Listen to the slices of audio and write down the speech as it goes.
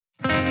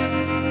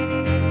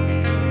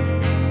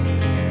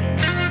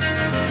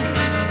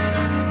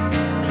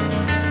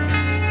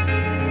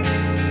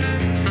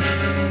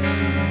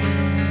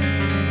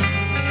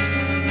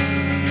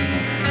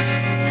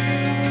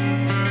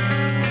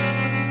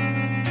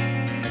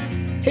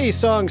Hey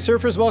Song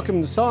Surfers,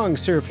 welcome to Song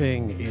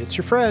Surfing. It's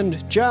your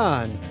friend,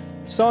 John.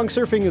 Song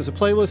Surfing is a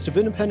playlist of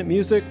independent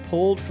music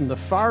pulled from the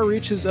far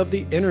reaches of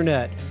the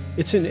internet.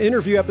 It's an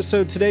interview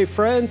episode today,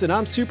 friends, and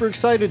I'm super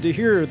excited to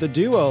hear the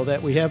duo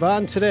that we have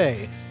on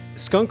today.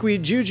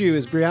 Skunkweed Juju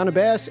is Brianna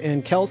Bass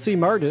and Kelsey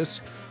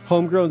Martis,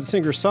 homegrown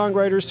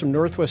singer-songwriters from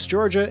Northwest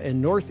Georgia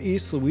and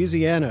Northeast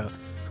Louisiana,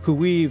 who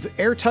weave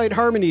airtight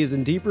harmonies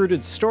and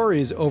deep-rooted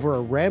stories over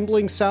a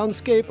rambling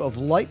soundscape of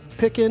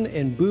light-pickin'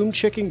 and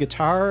boom-chickin'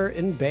 guitar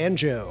and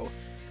banjo.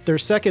 Their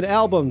second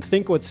album,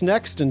 Think What's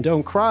Next and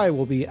Don't Cry,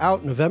 will be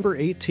out November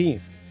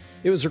 18th.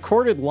 It was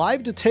recorded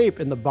live to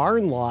tape in the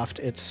Barn Loft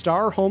at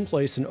Star Home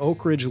Place in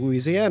Oak Ridge,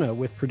 Louisiana,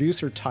 with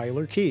producer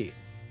Tyler Key.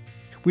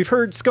 We've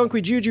heard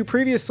Skunkweed Juju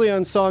previously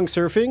on Song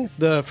Surfing,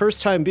 the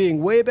first time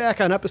being way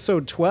back on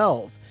episode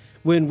 12,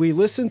 when we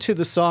listened to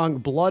the song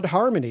Blood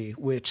Harmony,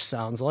 which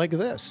sounds like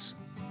this.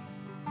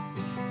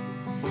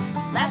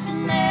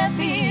 Slapping their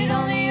feet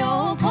on the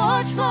old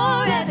porch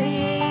floor, every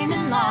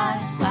evening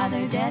light while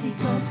their daddy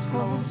clothes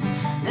closed.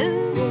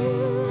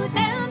 Ooh,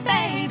 them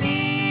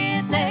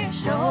babies, they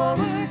sure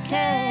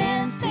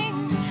can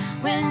sing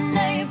when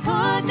they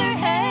put their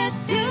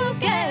heads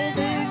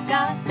together,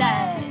 got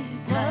that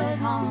blood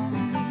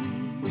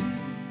harmony.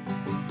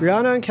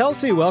 Brianna and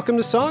Kelsey, welcome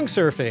to Song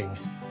Surfing.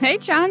 Hey,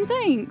 John,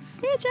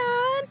 thanks. Hey,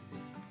 John.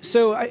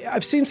 So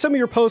I've seen some of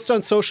your posts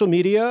on social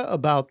media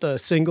about the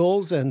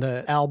singles and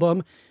the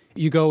album.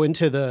 You go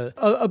into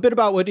a bit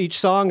about what each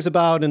song's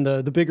about and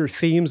the bigger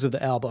themes of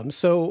the album.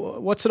 So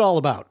what's it all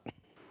about?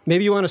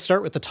 Maybe you want to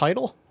start with the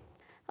title?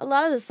 A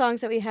lot of the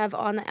songs that we have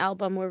on the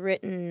album were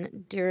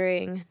written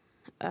during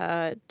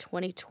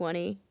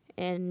 2020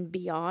 and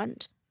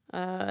beyond.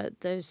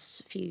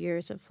 Those few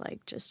years of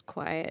just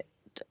quiet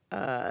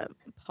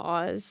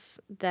pause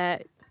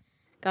that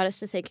got us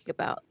to thinking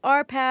about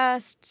our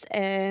pasts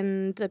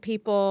and the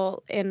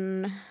people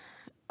in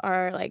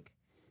our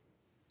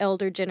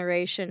elder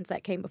generations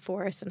that came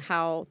before us and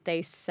how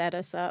they set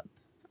us up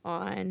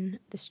on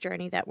this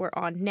journey that we're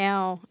on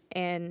now,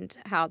 and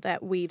how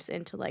that weaves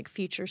into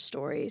future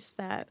stories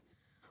that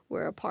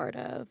we're a part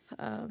of,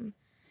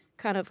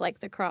 kind of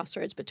the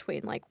crossroads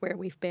between where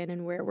we've been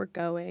and where we're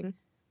going.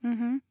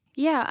 Mm-hmm.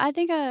 Yeah, I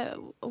think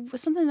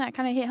something that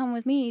kind of hit home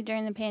with me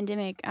during the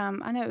pandemic,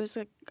 I know it was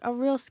a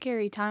real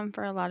scary time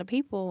for a lot of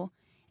people,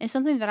 and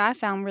something that I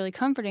found really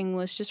comforting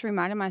was just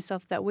reminding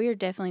myself that we are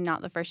definitely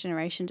not the first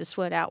generation to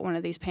sweat out one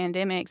of these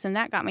pandemics, and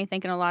that got me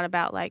thinking a lot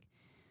about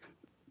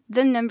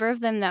the number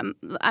of them that,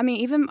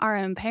 even our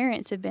own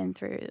parents have been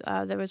through.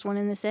 There was one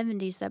in the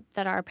 70s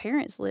that our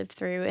parents lived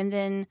through, and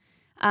then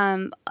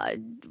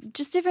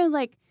just different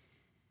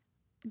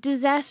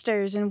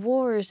disasters and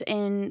wars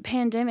and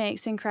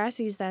pandemics and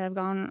crises that have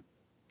gone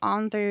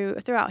on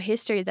throughout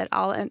history that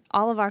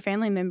all of our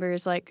family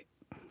members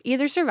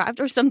either survived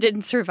or some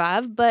didn't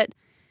survive, but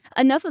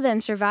enough of them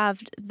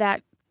survived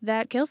that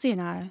Kelsey and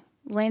I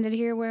landed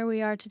here where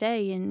we are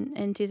today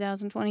in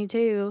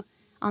 2022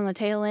 on the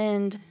tail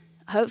end,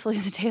 hopefully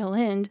the tail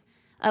end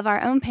of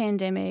our own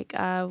pandemic,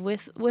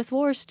 with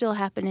wars still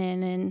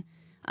happening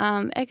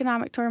and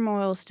economic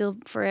turmoil still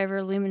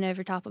forever looming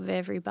over top of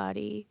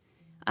everybody.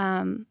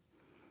 And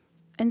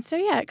so,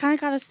 yeah, it kind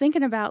of got us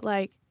thinking about,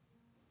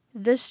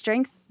 the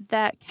strength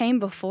that came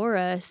before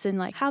us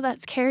and, how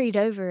that's carried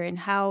over and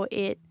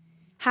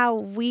how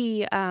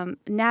we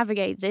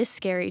navigate this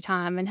scary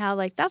time and how,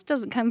 that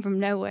doesn't come from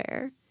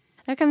nowhere.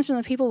 That comes from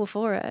the people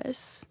before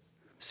us.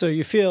 So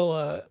you feel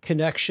a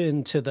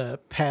connection to the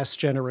past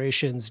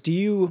generations. Do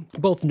you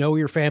both know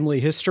your family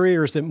history,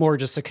 or is it more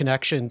just a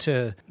connection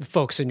to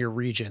folks in your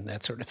region,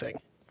 that sort of thing?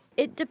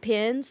 It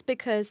depends,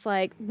 because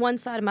one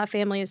side of my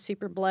family is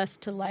super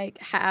blessed to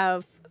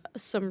have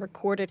some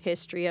recorded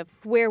history of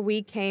where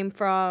we came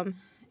from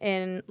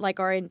and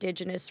our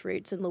indigenous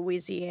roots in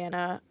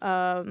Louisiana.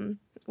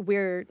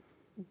 We're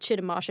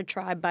Chitimacha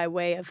tribe by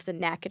way of the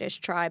Natchitoches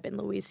tribe in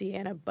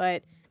Louisiana,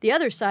 but the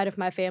other side of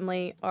my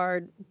family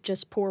are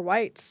just poor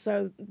whites,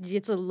 so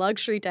it's a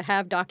luxury to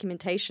have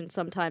documentation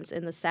sometimes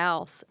in the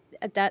South.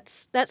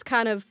 That's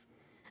kind of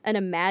an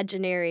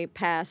imaginary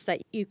past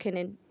that you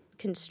can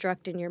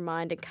construct in your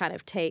mind and kind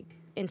of take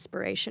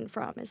inspiration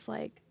from. Is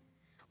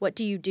what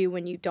do you do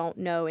when you don't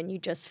know and you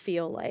just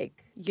feel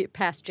your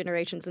past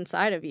generations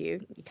inside of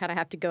you? You kind of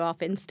have to go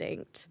off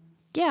instinct.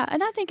 Yeah,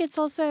 and I think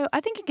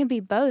it can be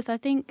both. I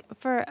think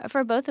for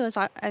both of us,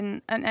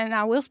 and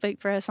I will speak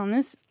for us on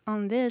this,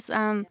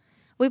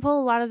 we pull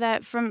a lot of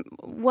that from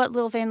what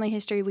little family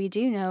history we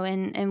do know,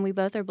 and we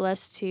both are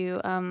blessed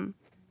to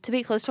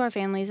be close to our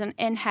families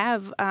and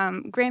have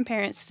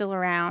grandparents still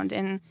around,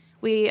 and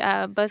we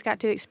both got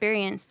to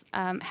experience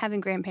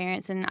having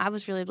grandparents, and I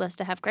was really blessed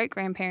to have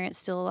great-grandparents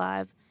still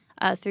alive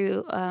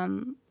through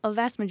a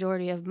vast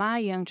majority of my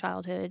young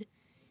childhood.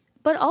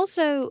 But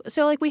also,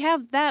 so we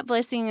have that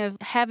blessing of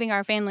having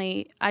our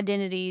family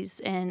identities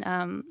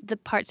and the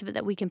parts of it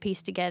that we can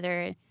piece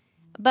together.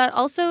 But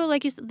also,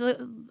 like you said,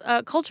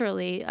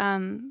 culturally,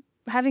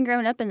 having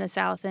grown up in the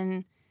South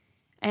and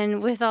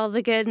with all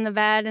the good and the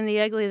bad and the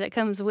ugly that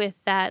comes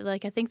with that, I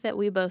think that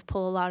we both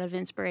pull a lot of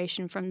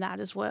inspiration from that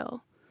as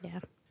well. Yeah.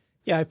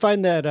 Yeah, I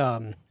find that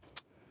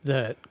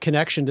the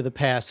connection to the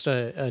past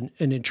an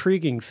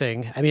intriguing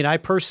thing. I mean, I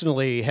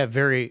personally have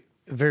very,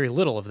 very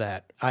little of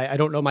that. I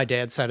don't know my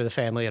dad's side of the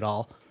family at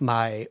all.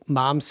 My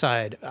mom's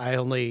side, I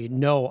only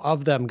know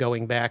of them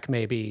going back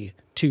maybe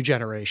 2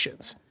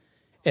 generations.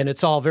 And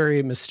it's all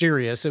very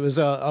mysterious. It was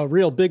a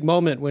real big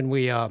moment when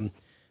we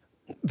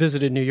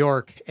visited New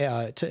York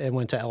and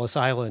went to Ellis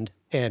Island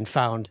and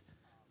found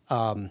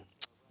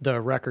the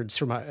records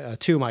from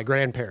two of my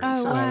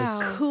grandparents. Oh, And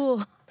wow.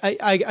 Cool.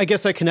 I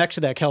guess I connect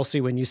to that, Kelsey,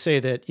 when you say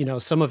that,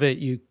 some of it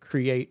you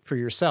create for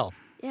yourself.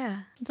 Yeah.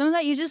 Some of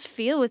that you just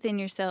feel within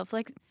yourself.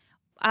 Like,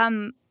 I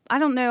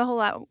don't know a whole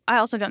lot. I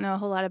also don't know a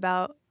whole lot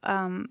about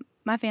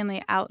my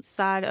family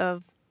outside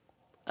of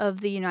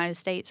the United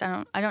States.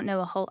 I don't know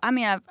a whole. I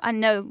mean, I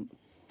know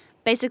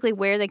basically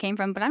where they came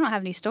from, but I don't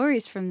have any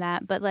stories from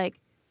that. But like,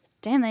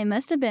 damn, they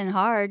must have been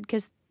hard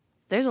because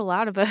there's a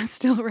lot of us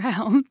still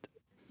around.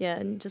 Yeah,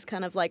 and just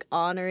kind of like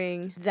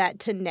honoring that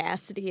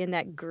tenacity and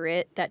that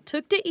grit that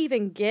took to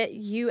even get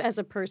you as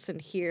a person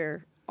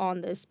here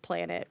on this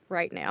planet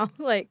right now.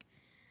 Like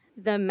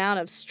the amount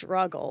of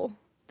struggle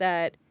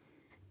that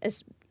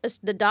is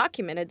the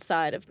documented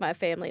side of my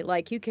family.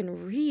 Like you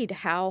can read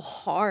how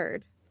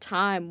hard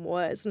time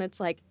was. And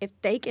it's like, if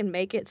they can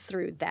make it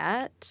through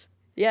that,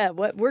 yeah,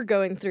 what we're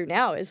going through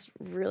now is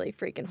really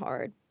freaking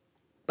hard.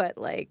 But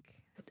like,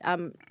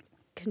 I'm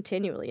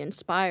continually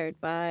inspired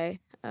by,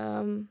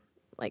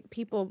 like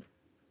people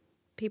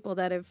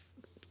that have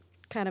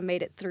kind of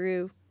made it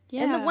through,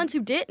 and the ones who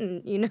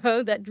didn't,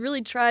 that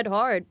really tried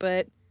hard,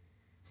 but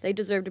they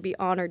deserve to be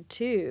honored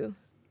too.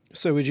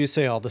 So would you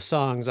say all the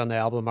songs on the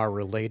album are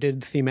related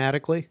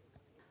thematically?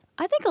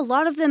 I think a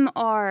lot of them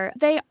are.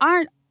 They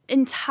aren't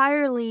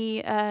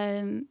entirely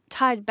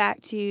tied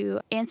back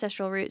to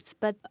ancestral roots,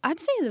 but I'd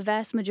say the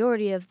vast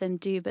majority of them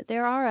do. But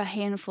there are a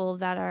handful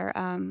that are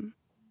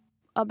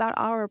about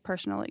our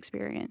personal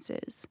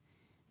experiences.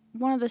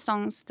 One of the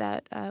songs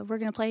that we're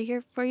going to play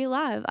here for you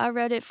live, I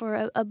wrote it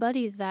for a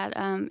buddy that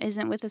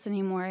isn't with us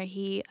anymore.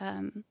 He,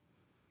 oh,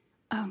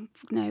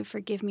 no,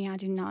 forgive me, I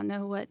do not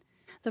know what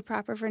the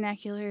proper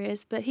vernacular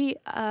is, but he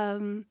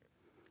unalived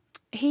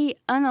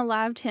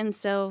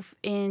himself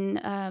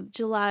in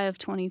July of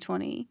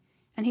 2020,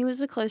 and he was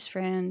a close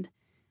friend,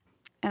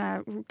 and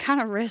I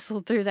kind of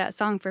wrestled through that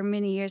song for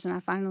many years, and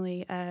I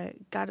finally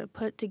got it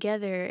put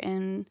together,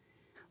 and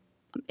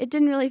it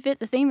didn't really fit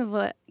the theme of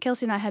what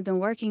Kelsey and I had been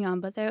working on,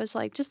 but there was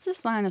like just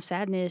this line of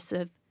sadness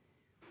of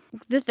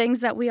the things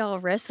that we all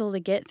wrestle to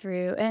get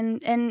through.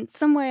 And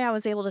some way I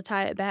was able to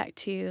tie it back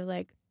to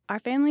like our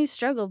families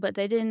struggled, but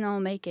they didn't all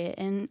make it.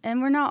 And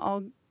we're not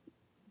all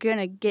going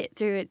to get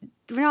through it.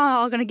 We're not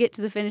all going to get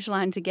to the finish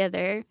line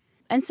together.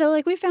 And so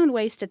like we found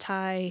ways to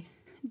tie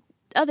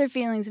other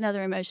feelings and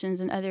other emotions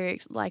and other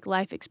like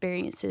life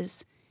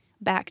experiences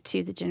back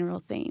to the general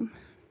theme.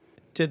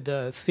 Did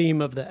the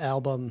theme of the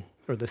album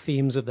or the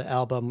themes of the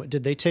album,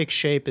 did they take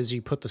shape as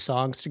you put the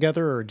songs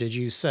together, or did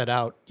you set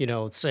out,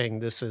 saying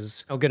this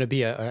is going to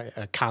be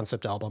a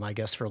concept album, I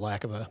guess, for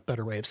lack of a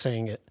better way of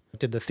saying it?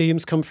 Did the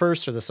themes come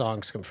first or the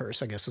songs come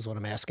first, I guess is what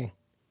I'm asking.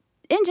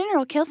 In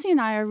general, Kelsey and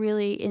I are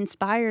really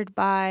inspired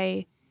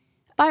by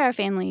our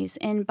families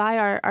and by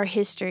our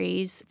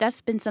histories.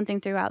 That's been something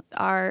throughout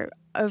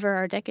over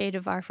our decade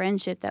of our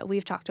friendship that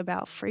we've talked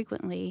about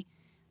frequently,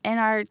 and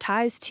our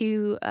ties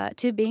to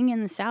being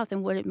in the South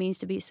and what it means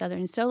to be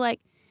Southern. So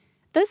like,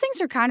 those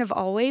things are kind of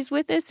always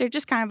with us. They're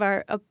just kind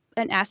of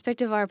an aspect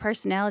of our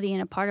personality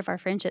and a part of our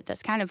friendship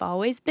that's kind of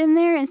always been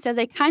there. And so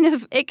it kind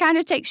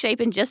of takes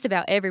shape in just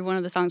about every one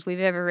of the songs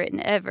we've ever written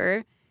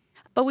ever.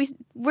 But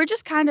we're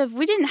just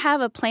we didn't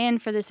have a plan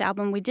for this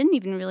album. We didn't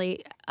even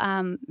really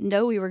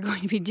know we were going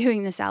to be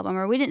doing this album,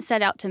 or we didn't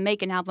set out to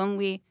make an album.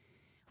 We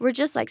were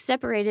just like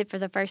separated for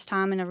the first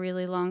time in a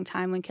really long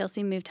time when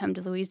Kelsey moved home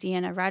to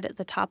Louisiana right at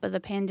the top of the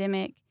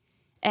pandemic.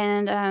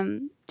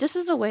 And just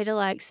as a way to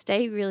like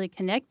stay really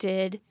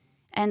connected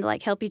and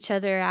like help each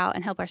other out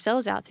and help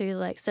ourselves out through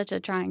like such a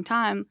trying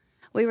time,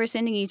 we were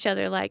sending each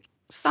other like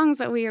songs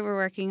that we were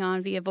working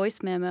on via voice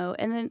memo.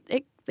 And then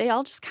they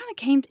all just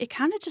it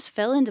kind of just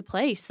fell into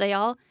place. They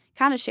all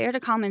kind of shared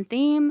a common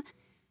theme,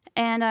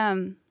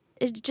 and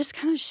it just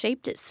kind of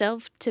shaped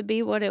itself to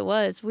be what it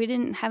was. We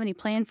didn't have any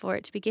plan for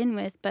it to begin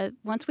with, but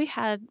once we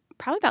had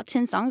probably about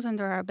 10 songs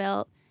under our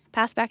belt,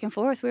 passed back and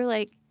forth, we were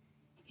like,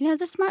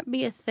 this might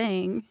be a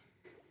thing.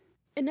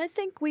 And I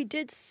think we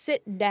did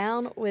sit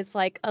down with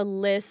like a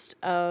list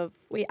of,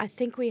 I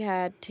think we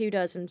had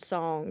 24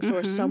 songs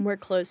or somewhere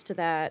close to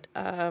that,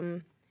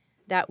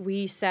 that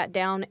we sat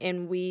down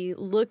and we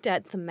looked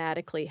at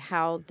thematically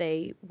how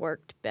they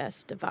worked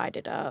best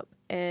divided up.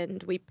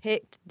 And we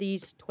picked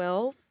these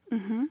 12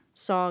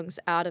 songs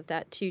out of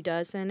that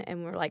 24,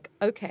 and we're like,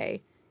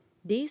 okay,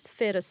 these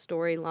fit a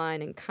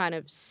storyline and kind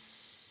of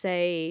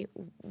say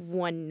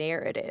one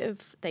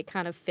narrative. They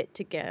kind of fit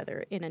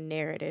together in a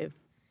narrative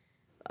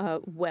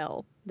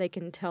well. They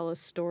can tell a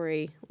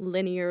story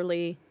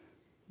linearly,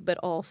 but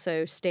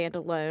also stand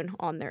alone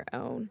on their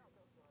own.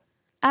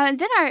 Then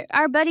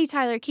our buddy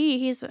Tyler Key,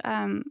 he's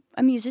a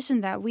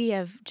musician that we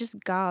have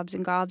just gobs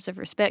and gobs of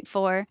respect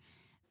for.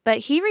 But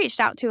he reached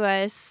out to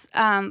us,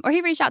 or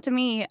he reached out to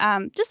me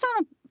just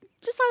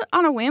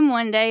on a whim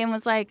one day and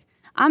was like,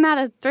 I'm at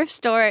a thrift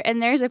store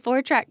and there's a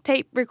 4-track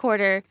tape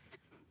recorder.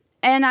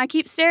 And I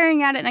keep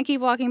staring at it and I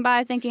keep walking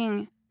by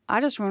thinking, I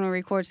just want to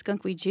record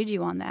Skunkweed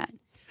Juju on that.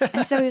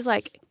 And so he's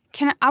like,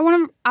 I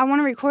want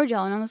to record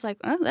y'all. And I was like,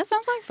 oh, that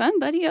sounds like fun,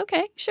 buddy.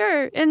 Okay,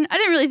 sure. And I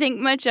didn't really think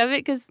much of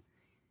it because,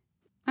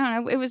 I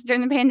don't know, it was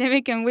during the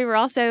pandemic and we were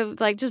also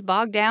like just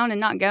bogged down and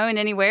not going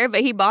anywhere.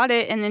 But he bought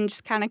it and then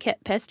just kind of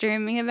kept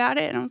pestering me about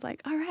it. And I was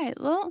like, all right,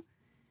 well,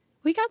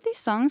 we got these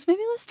songs.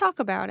 Maybe let's talk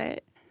about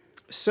it.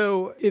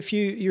 So if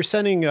you're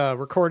sending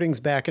recordings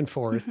back and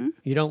forth,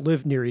 you don't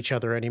live near each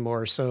other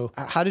anymore. So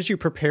how did you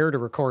prepare to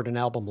record an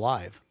album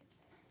live?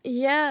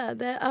 Yeah,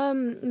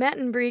 Matt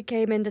and Bree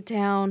came into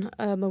town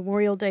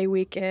Memorial Day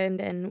weekend,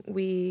 and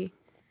we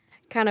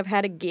kind of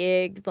had a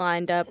gig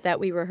lined up that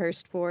we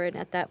rehearsed for, and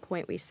at that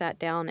point we sat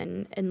down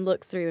and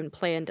looked through and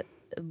planned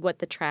what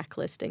the track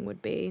listing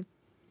would be.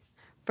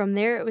 From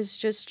there, it was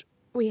just,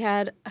 we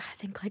had, I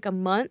think, like a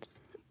month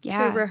to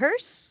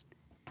rehearse.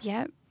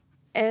 Yep.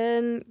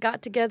 And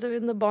got together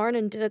in the barn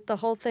and did the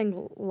whole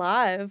thing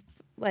live,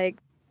 like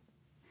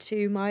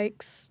 2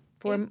 mics,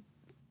 4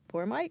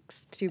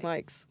 mics, 2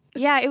 mics.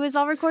 Yeah, it was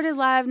all recorded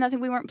live.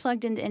 We weren't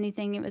plugged into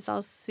anything. It was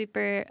all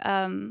super,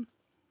 I'm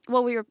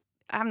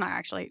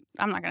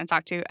not going to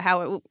talk to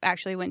how it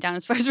actually went down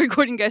as far as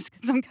recording goes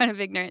because I'm kind of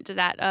ignorant to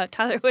that.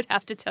 Tyler would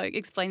have to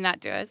explain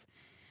that to us.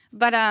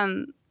 But,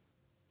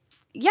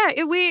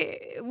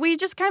 we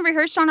just kind of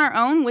rehearsed on our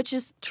own, which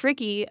is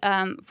tricky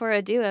for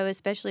a duo,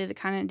 especially the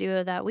kind of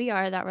duo that we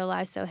are that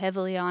relies so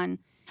heavily on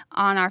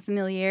our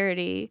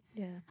familiarity.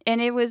 Yeah.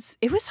 And it was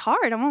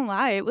hard, I won't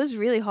lie. It was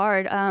really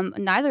hard.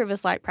 Neither of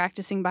us liked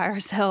practicing by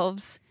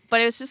ourselves.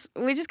 But it was just,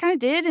 we just kind of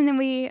did. And then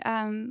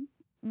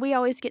we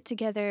always get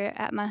together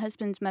at my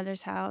husband's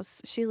mother's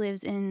house. She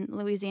lives in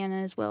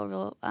Louisiana as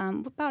well,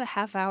 about a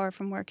half hour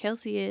from where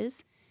Kelsey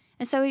is.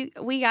 And so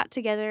we got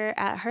together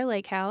at her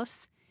lake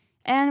house.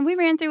 And we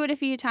ran through it a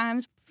few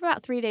times. For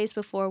about 3 days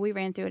before, we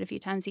ran through it a few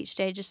times each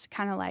day just to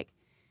kind of like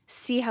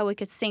see how we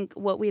could sync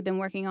what we've been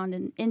working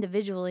on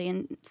individually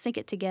and sync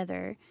it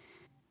together.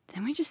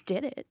 Then we just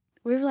did it.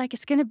 We were like,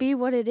 it's going to be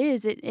what it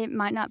is. It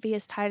might not be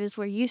as tight as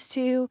we're used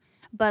to,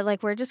 but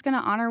like we're just going to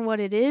honor what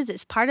it is.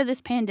 It's part of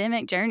this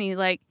pandemic journey.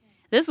 Like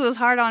this was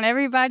hard on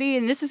everybody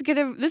and this is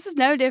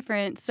no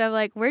different. So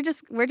like we're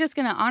just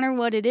going to honor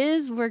what it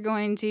is. We're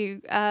going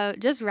to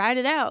just ride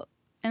it out.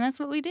 And that's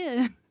what we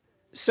did.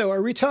 So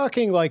are we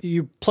talking like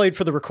you played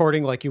for the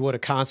recording like you would a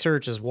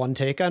concert, just one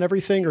take on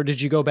everything, or did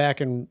you go back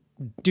and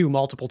do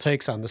multiple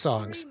takes on the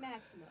songs? 3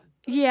 maximum.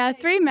 Yeah,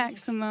 3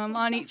 maximum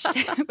on each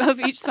of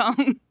each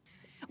song.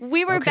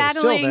 We were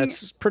battling. Still,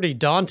 that's pretty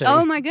daunting.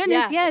 Oh my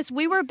goodness, yes.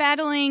 We were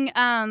battling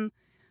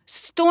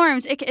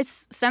storms.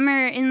 It's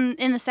summer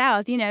in the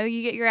South, you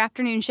get your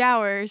afternoon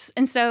showers.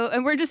 And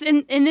we're just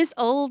in this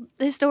old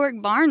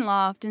historic barn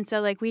loft. And so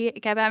like we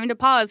kept having to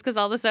pause because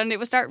all of a sudden it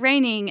would start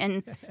raining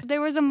and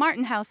there was a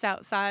martin house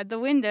outside the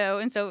window.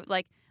 And so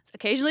like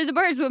occasionally the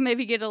birds would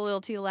maybe get a little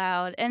too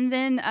loud. And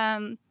then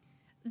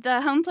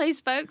the home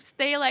place folks,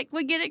 they like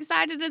would get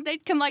excited and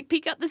they'd come like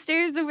peek up the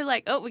stairs and we're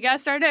like, oh, we got to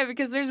start over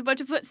because there's a bunch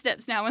of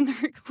footsteps now when they're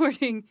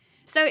recording.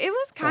 So it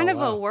was kind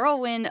of a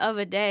whirlwind of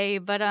a day.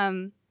 But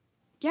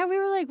yeah, we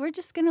were like, we're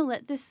just gonna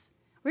let this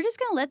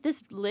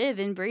live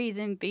and breathe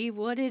and be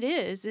what it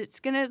is. It's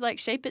gonna like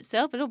shape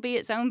itself. It'll be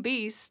its own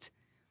beast,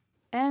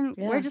 and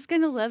we're just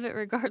gonna love it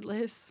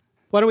regardless.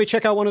 Why don't we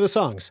check out one of the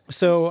songs?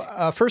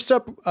 So first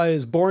up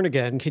is "Born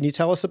Again." Can you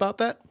tell us about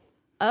that?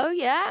 Oh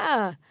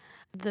yeah,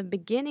 the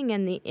beginning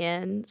and the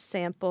end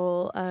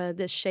sample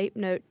this shape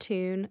note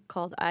tune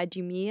called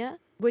 "Idumea,"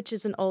 which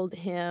is an old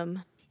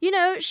hymn.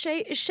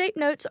 Shape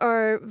notes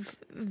are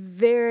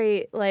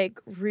very, like,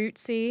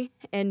 rootsy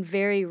and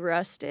very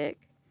rustic.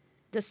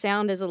 The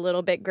sound is a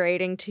little bit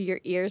grating to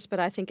your ears, but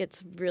I think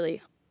it's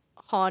really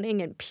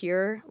haunting and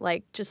pure,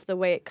 like, just the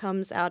way it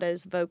comes out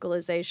as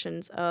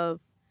vocalizations of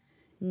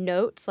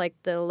notes, like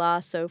the la,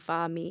 so,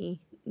 fa,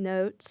 mi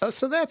notes.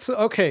 So that's,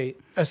 okay.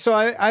 So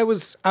I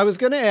was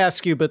going to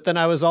ask you, but then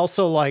I was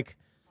also like,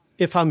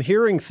 if I'm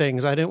hearing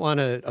things, I didn't want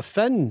to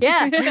offend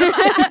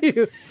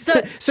you.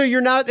 So you're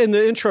not in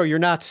the intro. You're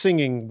not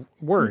singing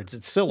words.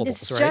 It's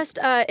syllables,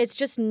 right? It's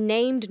just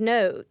named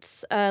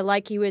notes,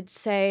 like you would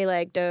say,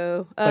 like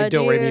do, like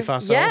do, re, mi, fa,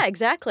 sol. Yeah,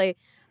 exactly.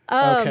 Okay,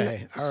 all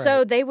right.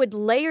 So they would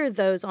layer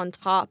those on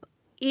top.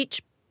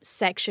 Each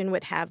section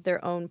would have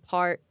their own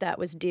part that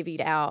was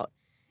divvied out,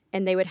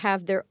 and they would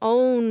have their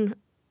own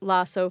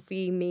la, so,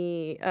 fi,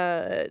 mi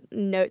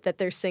note that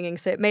they're singing.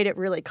 So it made it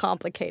really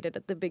complicated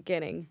at the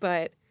beginning,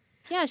 but.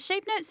 Yeah,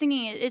 shape note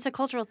singing is a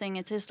cultural thing.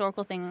 It's a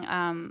historical thing.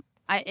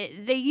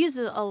 They use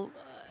it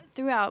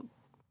throughout.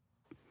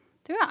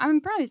 I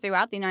mean, probably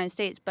throughout the United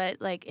States, but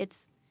like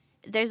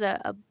there's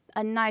a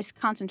nice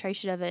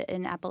concentration of it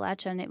in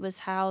Appalachia, and it was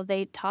how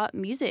they taught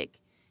music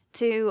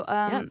to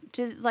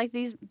like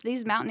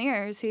these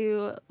mountaineers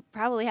who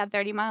probably have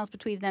 30 miles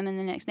between them and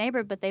the next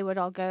neighbor, but they would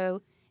all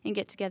go and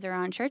get together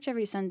on church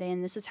every Sunday,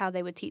 and this is how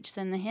they would teach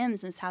them the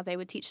hymns, and this is how they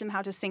would teach them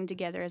how to sing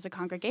together as a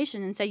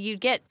congregation. And so you'd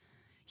get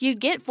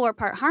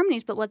 4-part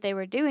harmonies, but what they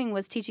were doing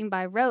was teaching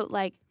by rote.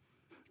 Like,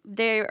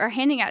 they are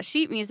handing out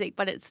sheet music,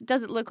 but it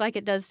doesn't look like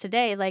it does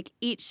today. Like,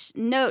 each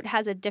note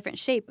has a different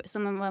shape.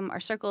 Some of them are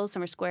circles,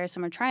 some are squares,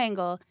 some are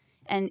triangle,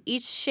 and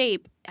each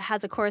shape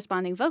has a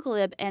corresponding vocal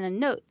lib and a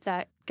note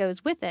that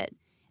goes with it.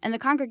 And the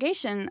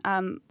congregation,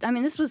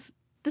 this was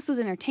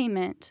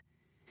entertainment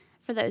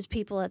for those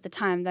people at the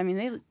time. I mean,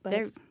 they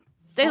lived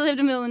in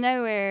the middle of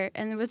nowhere,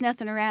 and there was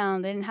nothing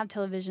around. They didn't have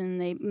television.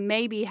 They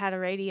maybe had a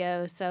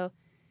radio. So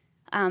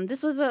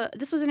this was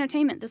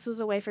entertainment. This was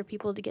a way for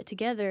people to get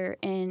together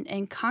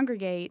and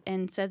congregate.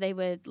 And so they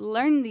would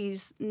learn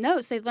these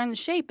notes. They'd learn the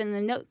shape, and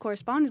the note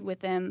corresponded with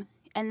them.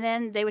 And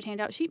then they would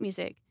hand out sheet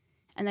music,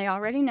 and they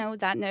already know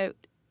that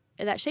note,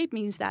 that shape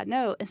means that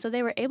note. And so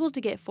they were able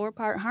to get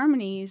 4-part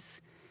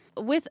harmonies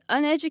with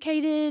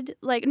uneducated,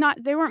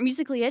 they weren't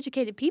musically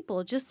educated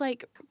people, just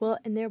like... Well,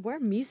 and there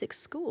were music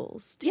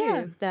schools, too,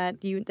 Yeah.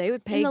 that they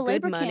would pay in the good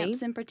labor money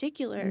camps in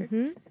particular.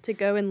 to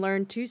go and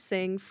learn to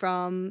sing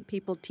from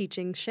people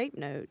teaching shape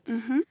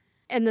notes. Mhm.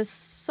 And the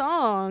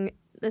song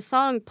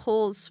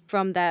pulls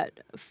from that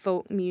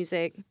folk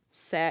music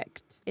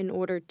sect in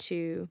order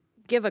to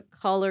give a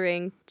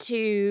coloring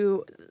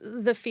to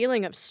the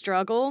feeling of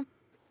struggle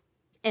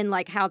and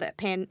like how the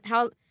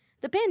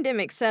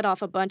pandemic set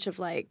off a bunch of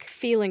like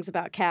feelings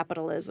about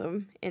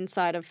capitalism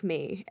inside of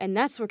me. And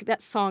that's where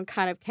that song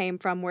kind of came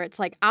from, where it's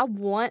like, I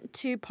want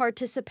to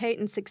participate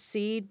and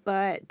succeed,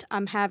 but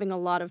I'm having a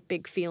lot of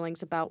big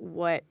feelings about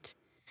what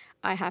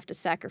I have to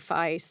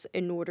sacrifice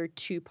in order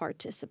to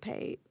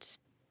participate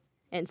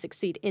and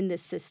succeed in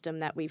this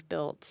system that we've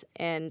built.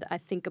 And I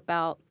think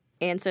about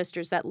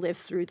ancestors that lived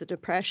through the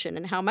Depression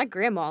and how my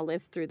grandma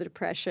lived through the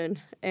Depression.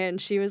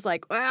 And she was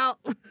like, well,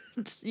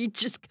 you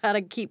just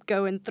gotta keep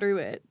going through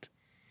it.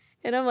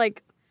 And I'm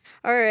like,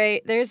 all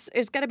right, there's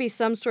got to be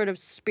some sort of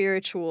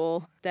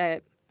spiritual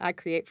that I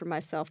create for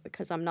myself,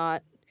 because I'm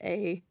not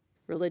a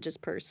religious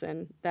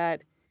person,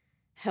 that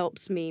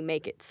helps me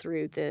make it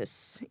through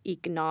this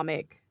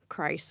economic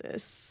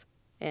crisis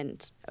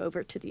and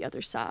over to the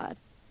other side.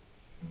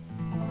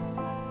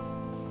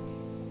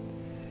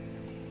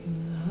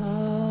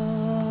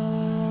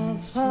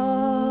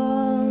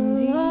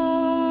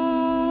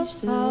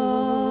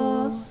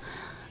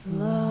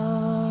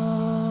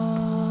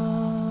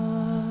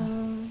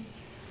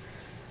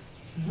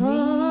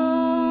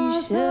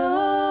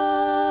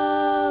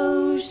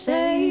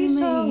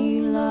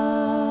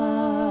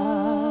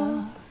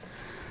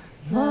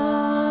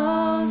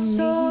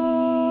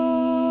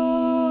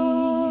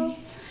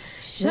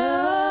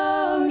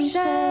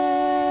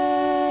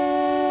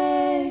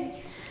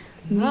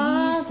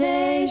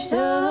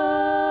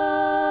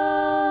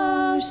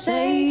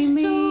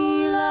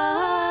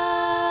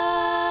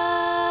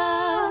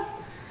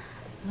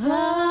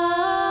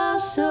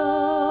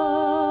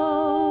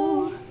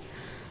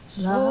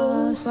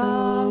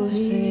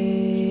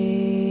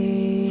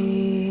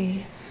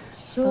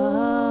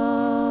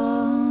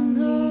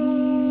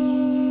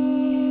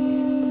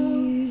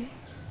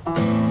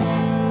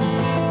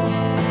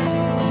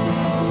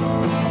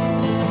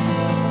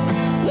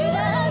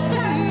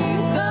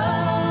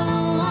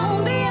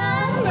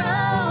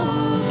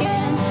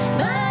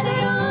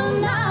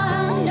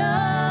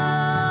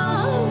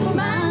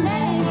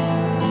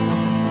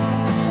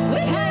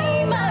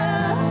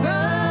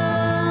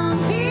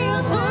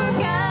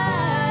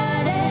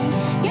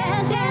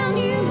 Get down.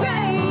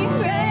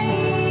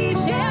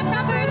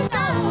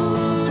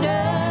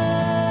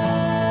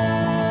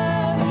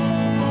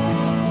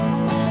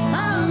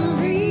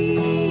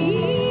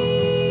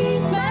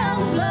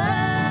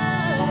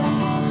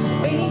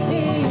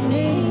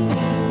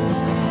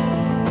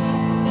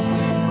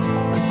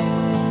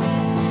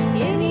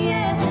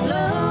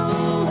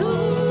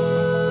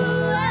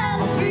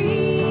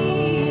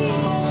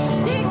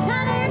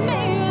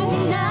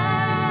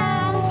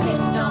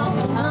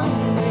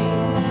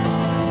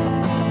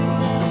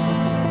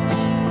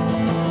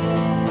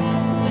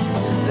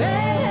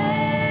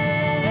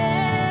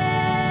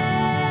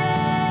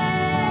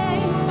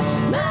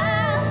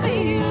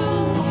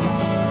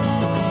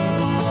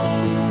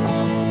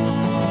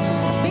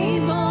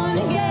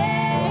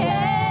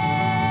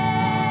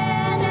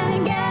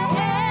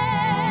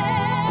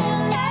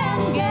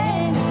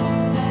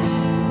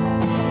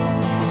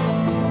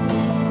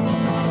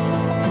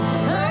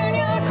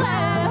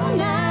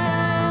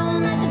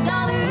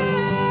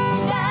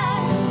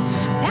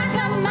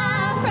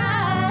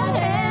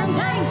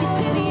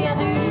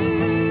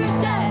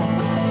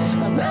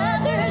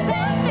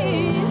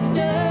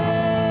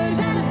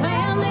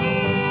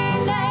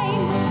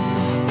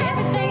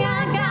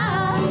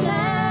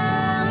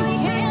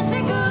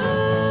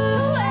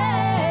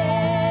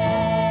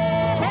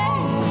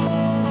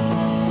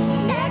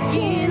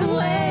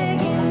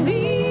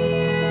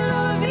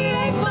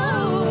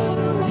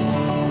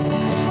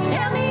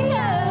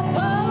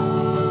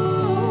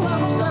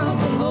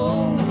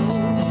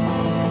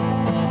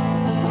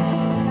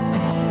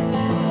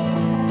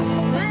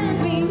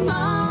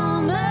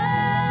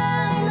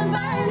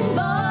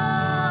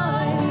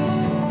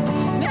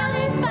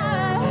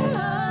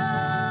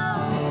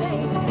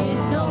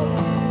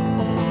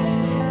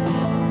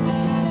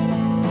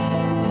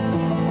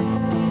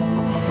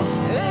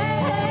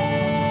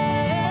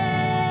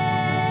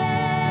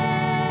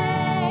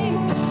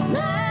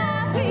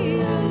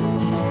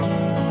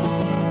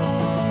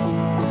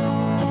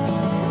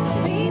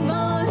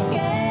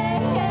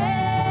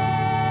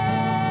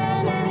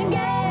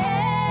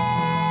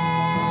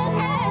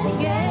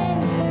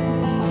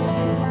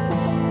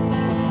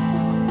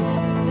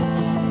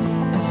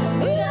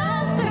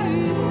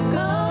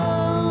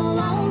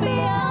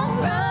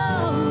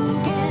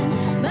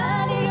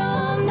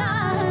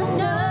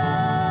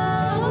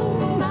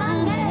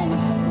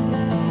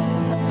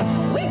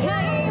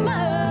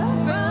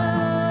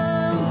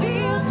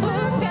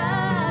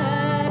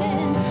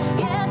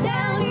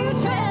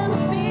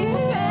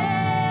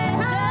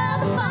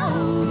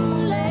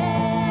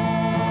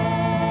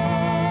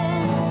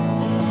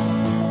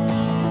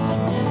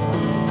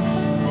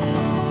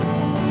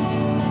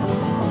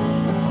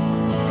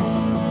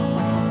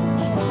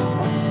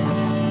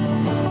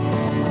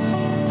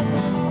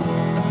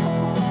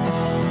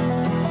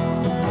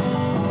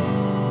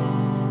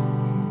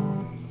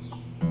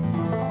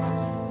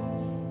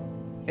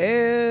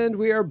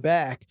 are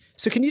back.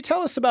 So can you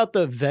tell us about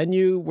the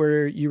venue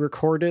where you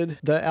recorded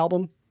the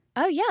album?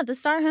 Oh, yeah, the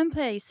Star Home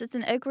Place. It's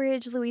in Oak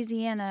Ridge,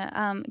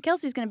 Louisiana.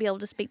 Kelsey's going to be able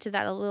to speak to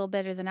that a little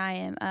better than I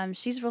am.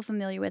 She's real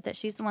familiar with it.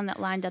 She's the one that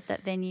lined up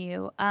that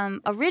venue.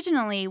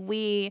 Originally,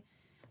 we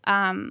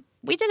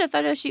did a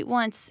photo shoot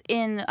once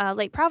in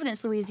Lake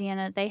Providence,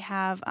 Louisiana. They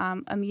have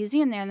a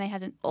museum there, and they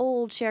had an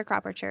old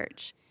sharecropper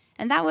church.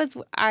 And that was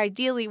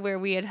ideally where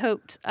we had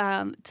hoped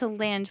to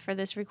land for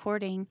this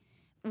recording.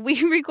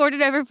 We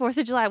recorded over 4th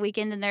of July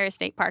weekend in their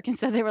state park. And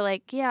so they were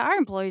like, yeah, our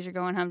employees are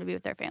going home to be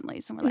with their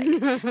families. And we're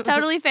like,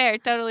 totally fair,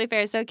 totally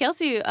fair. So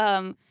Kelsey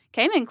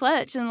came in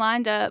clutch and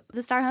lined up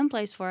the Star Home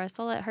Place for us.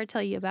 I'll let her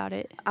tell you about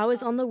it. I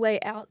was on the way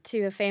out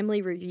to a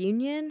family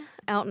reunion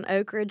out in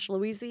Oak Ridge,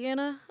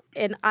 Louisiana.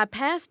 And I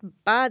passed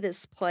by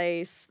this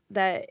place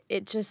that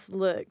it just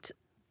looked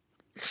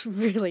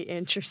really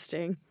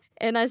interesting.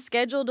 And I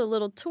scheduled a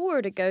little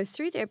tour to go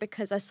through there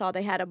because I saw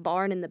they had a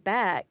barn in the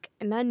back.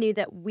 And I knew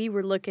that we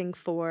were looking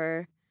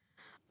for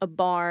a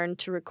barn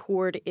to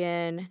record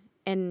in.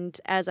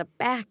 And as a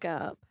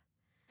backup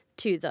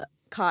to the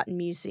Cotton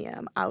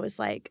Museum, I was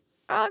like,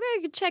 oh, I'm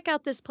going to check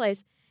out this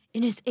place.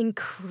 And it's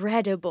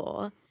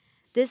incredible.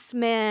 This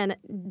man,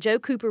 Joe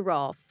Cooper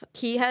Rolfe,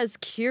 he has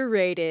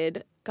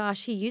curated,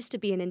 he used to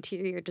be an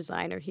interior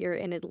designer here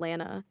in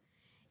Atlanta.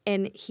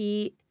 And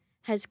he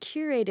has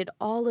curated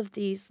all of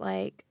these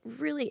like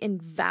really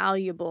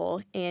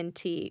invaluable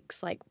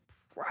antiques, like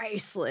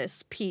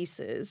priceless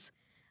pieces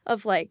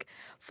of like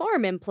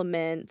farm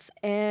implements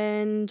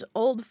and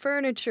old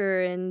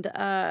furniture and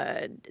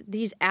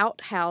these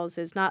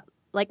outhouses, not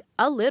like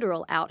a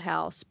literal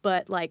outhouse,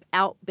 but like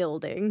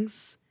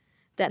outbuildings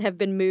that have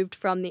been moved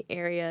from the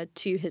area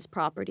to his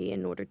property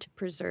in order to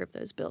preserve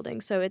those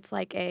buildings. So it's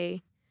like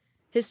a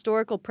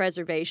historical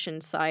preservation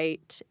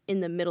site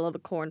in the middle of a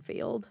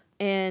cornfield.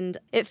 And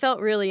it felt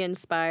really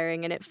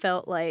inspiring, and it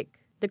felt like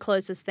the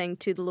closest thing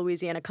to the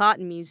Louisiana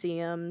Cotton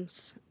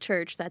Museum's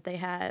church that they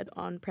had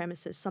on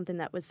premises, something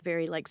that was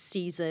very, like,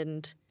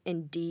 seasoned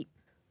and deep.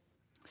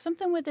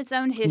 Something with its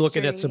own history.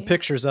 Looking at some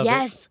pictures of it.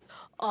 Yes.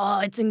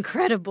 Oh, it's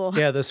incredible.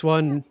 Yeah, this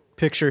one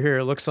picture here,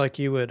 it looks like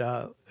you would,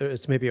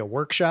 it's maybe a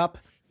workshop.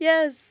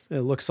 Yes.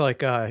 It looks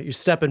like you're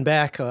stepping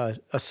back a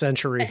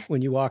century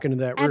when you walk into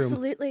that room.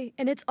 Absolutely.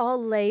 And it's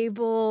all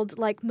labeled,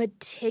 like,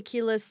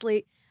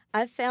 meticulously.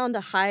 I found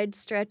a hide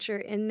stretcher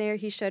in there.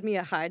 He showed me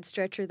a hide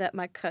stretcher that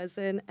my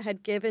cousin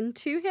had given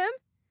to him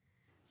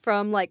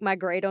from, like, my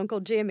great-uncle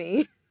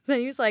Jimmy.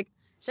 Then he was like,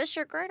 is this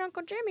your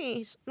great-uncle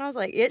Jimmy's? And I was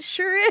like, it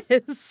sure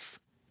is.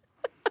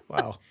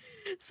 Wow.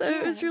 So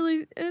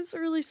it's a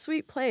really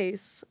sweet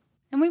place.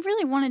 And we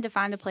really wanted to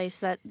find a place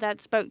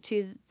that spoke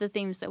to the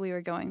themes that we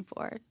were going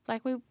for.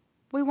 Like,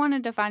 we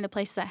wanted to find a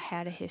place that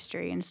had a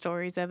history and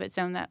stories of its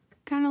own that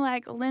kind of,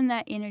 like, lend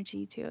that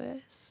energy to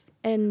us.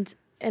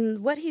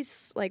 And what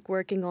he's, like,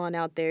 working on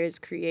out there is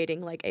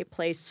creating, like, a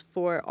place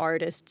for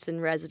artists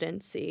in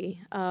residency,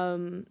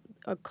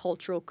 a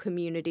cultural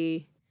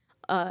community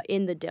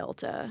in the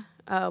Delta,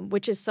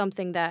 which is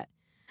something that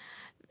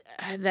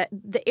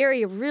the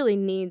area really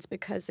needs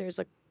because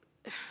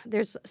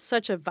there's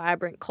such a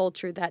vibrant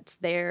culture that's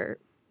there,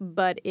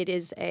 but it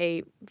is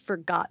a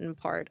forgotten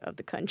part of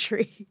the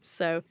country.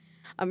 So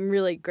I'm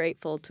really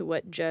grateful to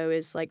what Joe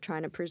is, like,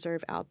 trying to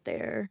preserve out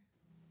there.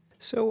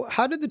 So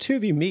how did the two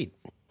of you meet?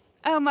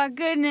 Oh, my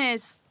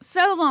goodness.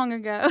 So long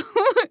ago.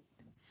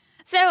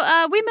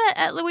 So we met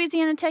at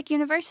Louisiana Tech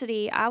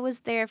University. I was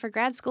there for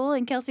grad school,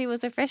 and Kelsey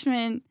was a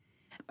freshman.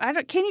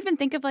 Can't even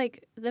think of,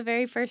 like, the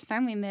very first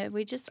time we met.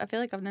 I feel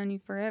like I've known you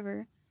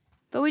forever.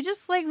 But we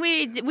just, like,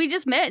 we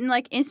just met and,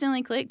 like,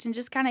 instantly clicked and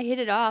just kind of hit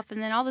it off.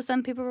 And then all of a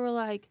sudden people were,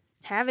 like,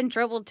 having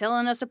trouble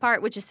telling us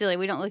apart, which is silly.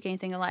 We don't look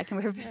anything alike,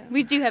 and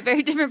we do have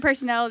very different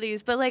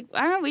personalities. But, like,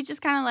 I don't know, we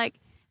just kind of, like,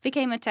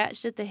 became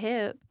attached at the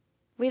hip.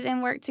 We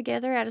then worked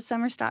together at a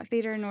summer stock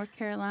theater in North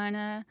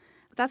Carolina.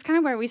 That's kind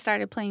of where we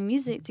started playing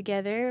music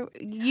together.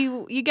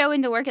 You go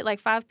into work at, like,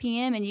 5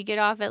 p.m. and you get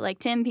off at, like,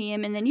 10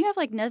 p.m. and then you have,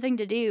 like, nothing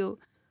to do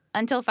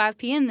until 5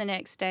 p.m. the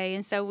next day.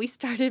 And so we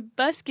started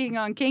busking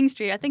on King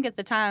Street, I think at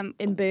the time.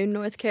 In Boone,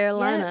 North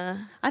Carolina.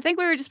 Yeah, I think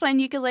we were just playing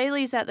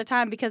ukuleles at the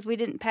time because we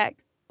didn't pack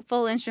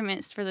full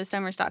instruments for the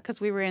summer stock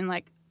because we were in,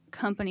 like,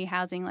 company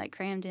housing, like,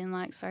 crammed in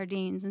like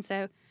sardines. And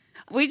so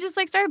we just,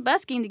 like, started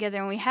busking together,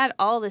 and we had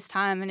all this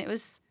time, and it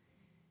was,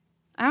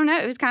 I don't know,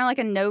 it was kind of like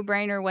a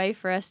no-brainer way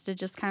for us to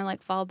just kind of,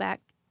 like, fall back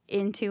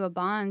into a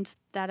bond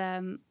that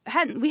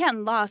we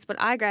hadn't lost, but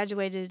I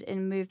graduated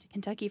and moved to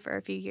Kentucky for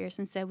a few years,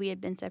 and so we had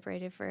been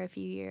separated for a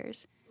few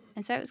years.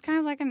 And so it was kind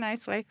of like a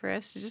nice way for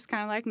us to just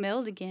kind of, like,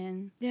 meld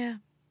again. Yeah.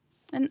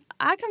 And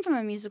I come from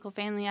a musical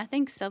family. I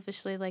think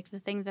selfishly, like, the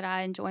thing that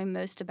I enjoy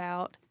most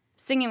about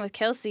singing with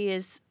Kelsey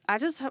is I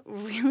just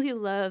really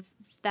love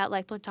that,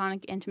 like,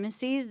 platonic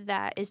intimacy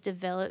that is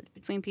developed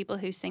between people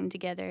who sing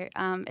together.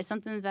 It's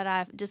something that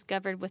I've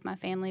discovered with my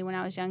family when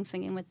I was young,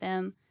 singing with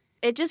them.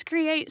 it just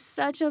creates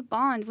such a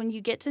bond when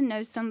you get to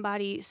know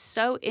somebody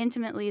so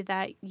intimately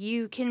that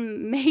you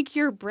can make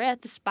your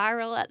breath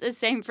spiral at the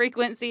same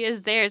frequency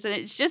as theirs. And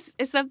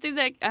it's something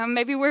that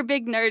maybe we're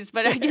big nerds,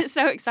 but I get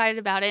so excited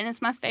about it. And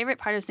it's my favorite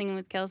part of singing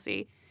with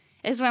Kelsey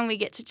is when we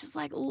get to just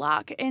like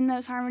lock in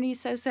those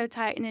harmonies so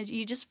tight. And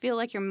you just feel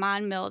like you're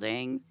mind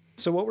melding.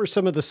 So what were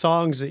some of the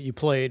songs that you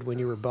played when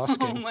you were Oh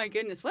busking? my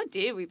goodness. What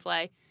did we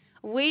play?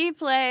 We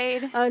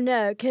played. Oh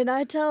no, can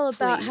I tell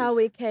about how Please.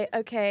 we came?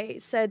 Okay,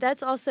 so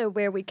that's also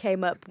where we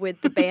came up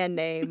with the band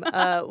name,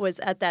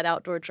 was at that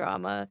outdoor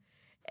drama.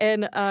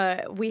 And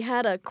we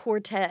had a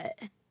quartet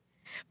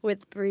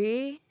with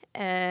Bree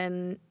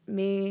and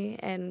me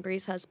and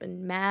Bree's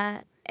husband,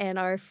 Matt, and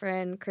our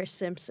friend, Chris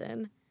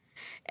Simpson.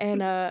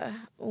 And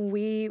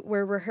we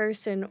were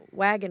rehearsing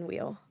Wagon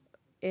Wheel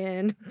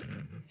in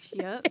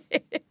Yep.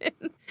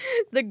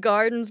 the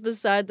gardens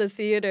beside the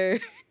theater.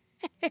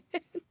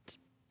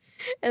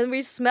 And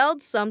we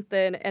smelled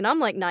something, and I'm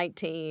like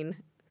 19.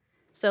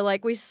 So,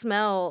 like, we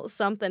smell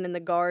something in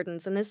the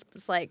gardens, and this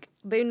was like,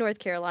 Boone, North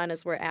Carolina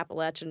is where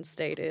Appalachian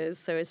State is,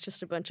 so it's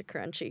just a bunch of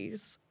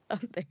crunchies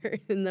up there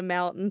in the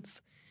mountains.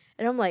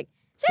 And I'm like,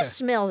 just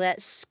smell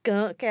that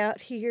skunk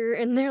out here.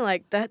 And they're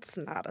like, that's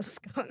not a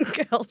skunk,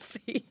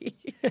 Kelsey.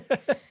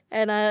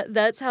 And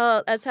that's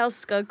how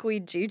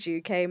Skunkweed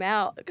Juju came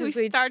out. We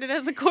 'Cause started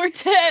as a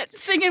quartet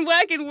singing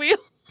Wagon Wheel.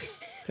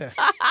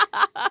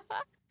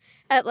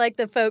 at like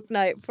the folk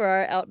night for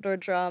our outdoor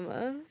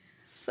drama.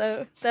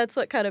 So that's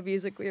what kind of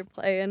music we were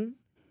playing.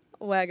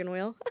 Wagon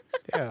Wheel.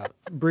 Yeah.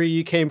 Bree,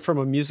 you came from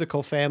a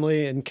musical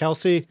family. And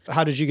Kelsey,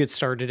 how did you get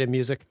started in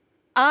music?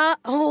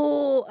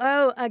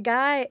 A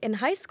guy in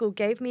high school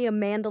gave me a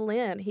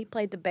mandolin. He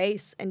played the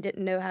bass and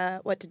didn't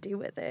know what to do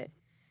with it.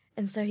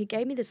 And so he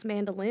gave me this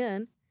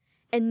mandolin.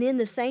 And then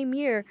the same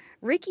year,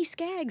 Ricky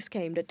Skaggs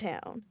came to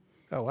town.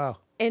 Oh, wow.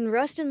 In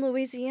Ruston,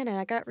 Louisiana,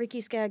 I got Ricky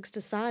Skaggs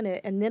to sign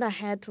it, and then I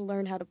had to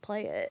learn how to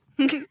play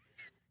it.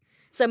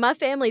 So my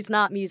family's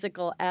not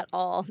musical at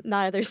all,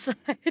 neither side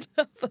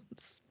of them.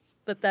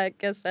 But I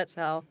guess that's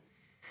how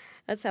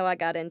I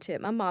got into it.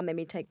 My mom made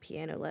me take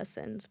piano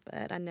lessons,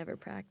 but I never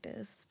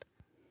practiced.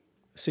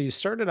 So you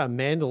started on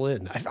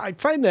mandolin. I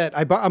find that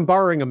I'm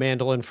borrowing a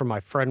mandolin from my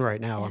friend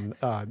right now.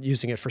 I'm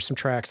using it for some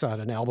tracks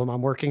on an album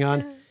I'm working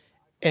on.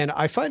 And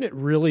I find it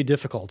really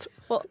difficult.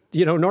 Well,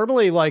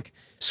 Normally like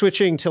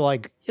switching to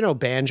like,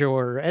 banjo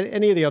or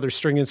any of the other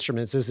string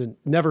instruments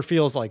never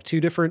feels like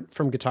too different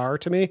from guitar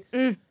to me.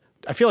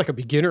 I feel like a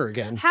beginner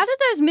again. How did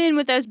those men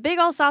with those big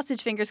old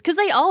sausage fingers, because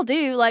they all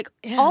do, like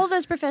all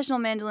those professional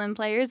mandolin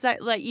players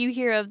that like you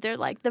hear of, they're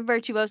like the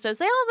virtuosos.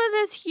 They all have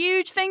those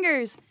huge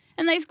fingers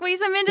and they squeeze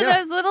them into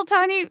those little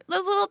tiny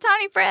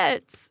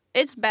frets.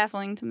 It's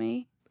baffling to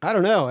me. I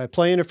don't know.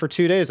 Playing it for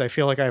 2 days, I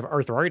feel like I have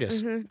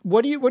arthritis. Mm-hmm.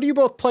 What do you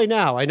both play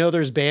now? I know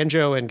there's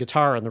banjo and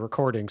guitar on the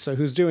recording. So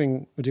who's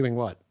doing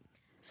what?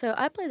 so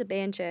I play the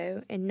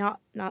banjo, and not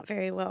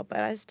very well, but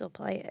I still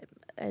play it.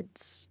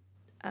 It's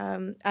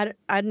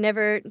I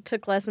never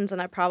took lessons,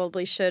 and I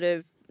probably should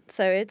have.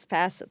 So it's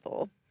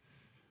passable.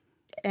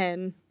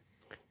 And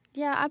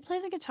Yeah, I play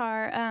the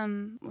guitar.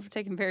 We've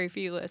taken very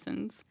few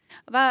lessons,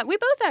 but we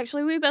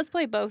both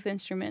play both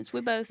instruments.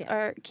 We both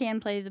can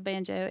play the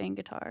banjo and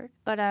guitar.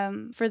 But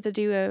for the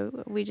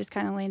duo, we just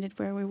kind of landed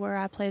where we were.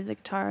 I play the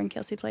guitar and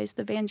Kelsey plays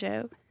the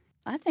banjo.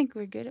 I think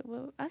we're good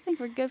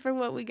we're good for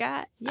what we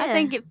got. I Yeah.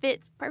 think it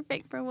fits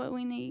perfect for what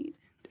we need.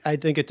 I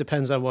think it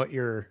depends on what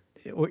your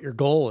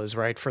goal is,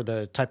 right, for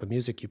the type of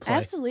music you play.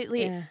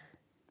 Absolutely. yeah.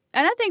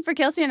 And I think for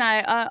Kelsey and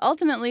I,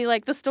 ultimately,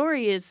 like the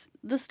story is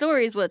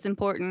what's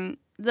important.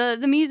 The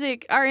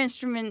music, our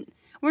instrument,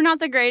 we're not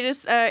the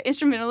greatest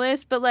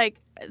instrumentalists, but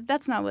like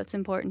that's not what's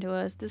important to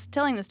us.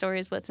 Telling the story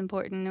is what's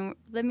important, and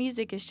the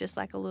music is just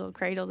like a little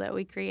cradle that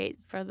we create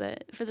for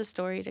the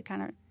story to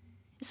kind of.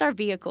 It's our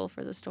vehicle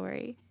for the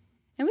story,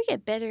 and we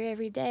get better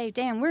every day.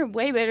 Damn, we're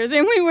way better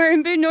than we were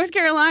in Boone, North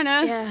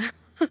Carolina. Yeah.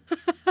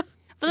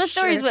 But the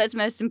story is Sure. what's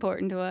most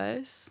important to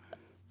us.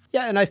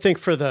 Yeah, and I think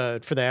for the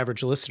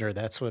average listener,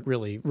 that's what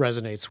really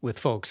resonates with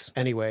folks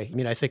anyway. I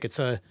mean, I think it's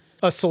a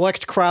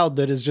select crowd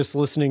that is just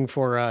listening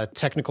for a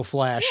technical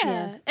flash.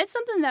 Yeah, it's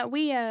something that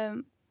we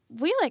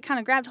like kind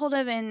of grabbed hold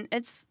of, and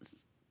it's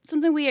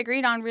something we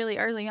agreed on really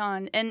early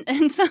on. And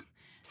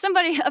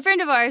a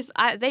friend of ours,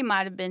 they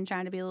might have been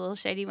trying to be a little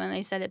shady when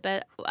they said it,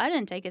 but I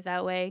didn't take it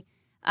that way.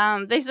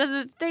 They said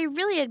that they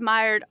really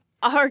admired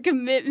our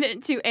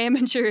commitment to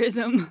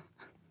amateurism.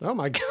 Oh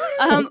my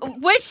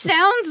God. Which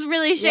sounds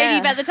really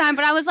shady Yeah. at the time,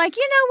 but I was like,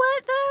 you know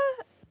what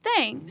though?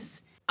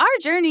 Thanks. Our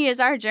journey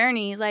is our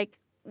journey. Like,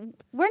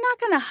 we're not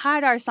going to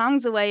hide our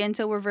songs away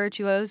until we're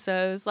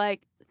virtuosos. Like,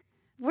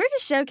 we're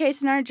just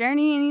showcasing our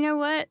journey, and you know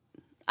what?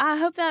 I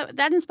hope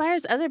that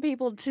inspires other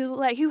people to,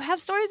 like, who have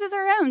stories of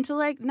their own, to,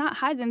 like, not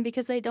hide them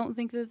because they don't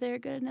think that they're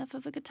good enough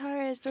of a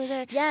guitarist or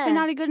they're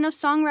not a good enough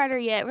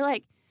songwriter yet. We're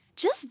like,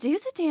 just do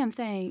the damn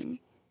thing.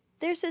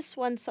 There's this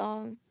one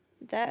song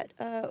that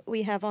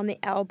we have on the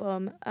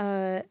album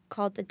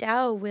called The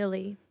Dow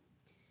Willie,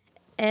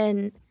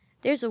 and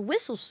there's a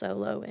whistle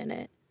solo in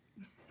it.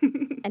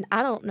 And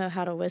I don't know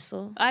how to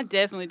whistle. I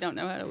definitely don't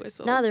know how to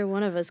whistle. Neither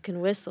one of us can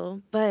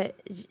whistle, but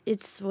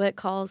it's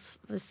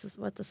this is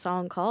what the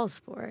song calls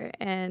for,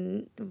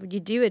 and you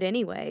do it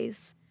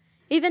anyways.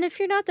 Even if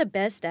you're not the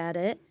best at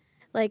it,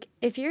 like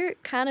if you're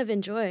kind of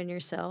enjoying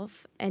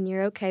yourself and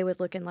you're okay with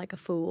looking like a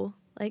fool,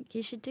 like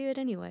you should do it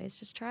anyways.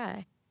 Just try.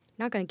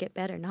 You're not going to get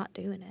better not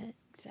doing it.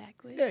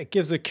 Exactly. Yeah, it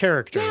gives a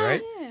character,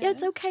 right? Yeah,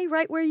 it's okay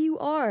right where you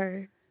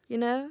are, you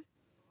know?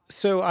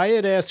 So I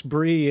had asked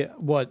Bree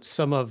what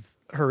some of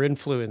her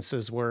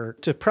influences were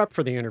to prep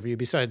for the interview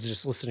besides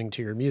just listening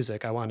to your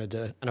music. I wanted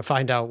to kind of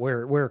find out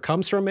where it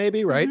comes from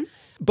maybe, right?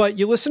 But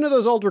you listen to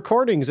those old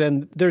recordings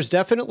and there's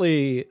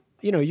definitely,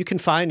 you can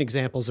find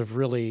examples of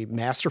really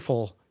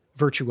masterful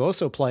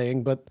virtuoso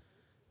playing, but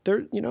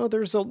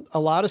there's a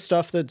lot of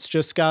stuff that's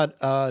just got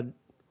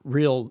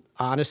real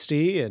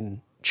honesty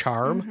and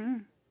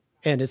charm.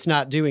 And it's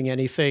not doing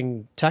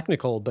anything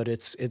technical, but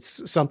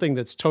it's something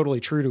that's totally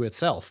true to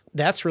itself.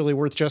 That's really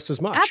worth just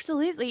as much.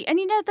 Absolutely. And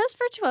those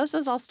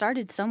virtuosos all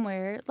started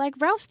somewhere. Like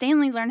Ralph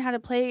Stanley learned how to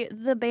play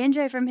the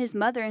banjo from his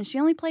mother, and she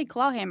only played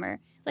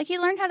clawhammer. Like he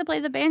learned how to play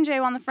the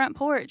banjo on the front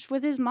porch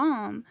with his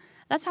mom.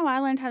 That's how I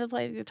learned how to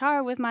play the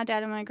guitar with my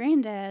dad and my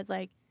granddad.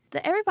 Like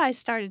everybody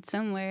started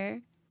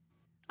somewhere.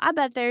 I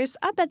bet there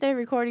are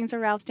recordings of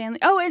Ralph Stanley.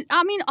 Oh, and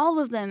I mean all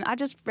of them. I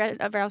just read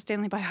a Ralph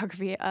Stanley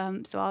biography,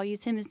 so I'll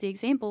use him as the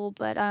example.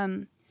 But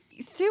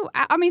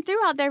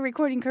throughout their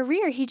recording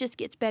career, he just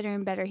gets better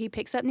and better. He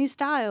picks up new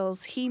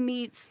styles. He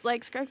meets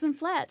like Scruggs and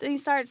Flats, and he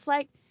starts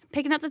like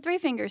picking up the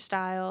three-finger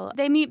style.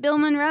 They meet Bill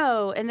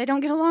Monroe, and they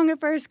don't get along at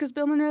first because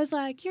Bill Monroe's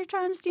like, "You're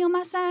trying to steal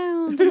my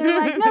sound." And they're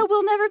like, "No,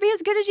 we'll never be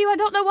as good as you. I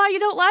don't know why you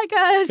don't like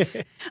us."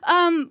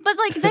 But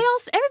like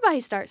everybody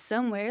starts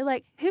somewhere.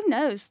 Like who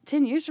knows?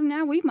 10 years from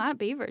now, we might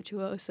be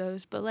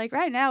virtuosos. But like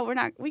right now, we're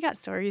not. We got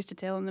stories to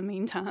tell in the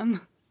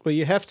meantime. Well,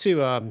 you have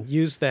to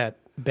use that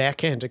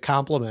backhanded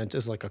compliment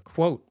as like a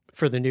quote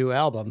for the new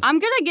album. I'm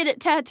gonna get it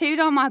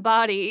tattooed on my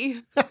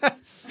body.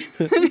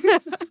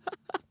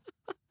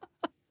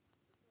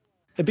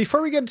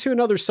 Before we get into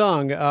another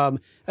song,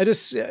 I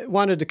just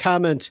wanted to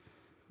comment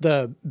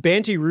the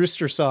Banty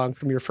Rooster song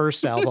from your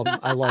first album.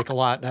 I like a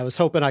lot, and I was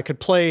hoping I could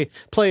play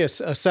a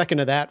second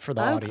of that for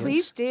the audience.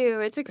 Please do.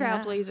 It's a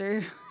crowd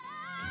pleaser.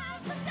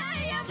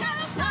 Someday I'm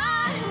gonna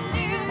find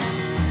you,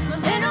 my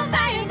little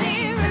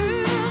banty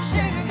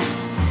rooster.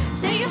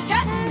 See you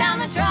strutting down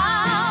the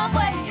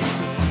driveway,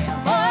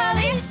 for at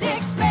least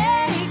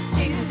expect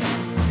you.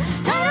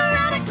 Turn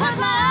around and close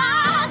my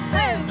eyes,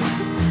 boo.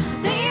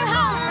 See you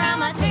home around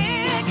my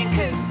chicken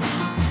coop,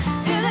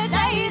 till the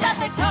day that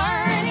they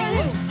turn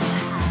you loose,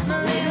 my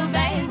little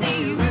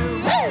banty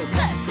rooster.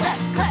 Cluck, cluck,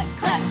 cluck,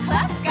 cluck,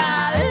 cluck,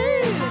 ah,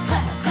 ooh.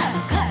 Cluck, cluck,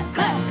 cluck,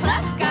 cluck,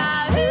 cluck,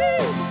 ah,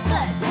 ooh.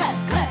 Cluck, cluck,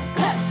 cluck,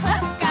 cluck,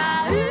 cluck,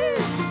 ah, ooh.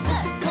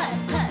 Cluck, cluck,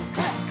 cluck,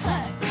 cluck,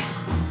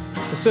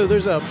 cluck. So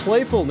there's a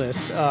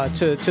playfulness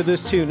to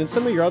this tune and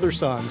some of your other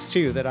songs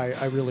too that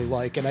I really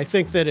like, and I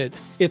think that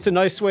it's a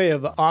nice way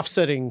of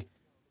offsetting,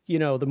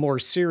 the more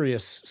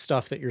serious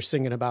stuff that you're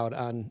singing about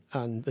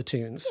on the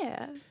tunes.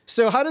 Yeah.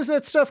 So how does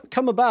that stuff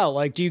come about?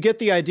 Like, do you get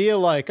the idea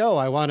like, oh,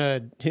 I want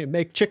to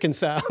make chicken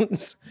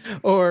sounds,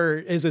 or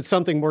is it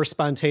something more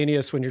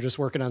spontaneous when you're just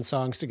working on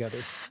songs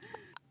together?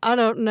 I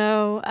don't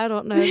know.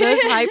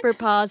 Those hyper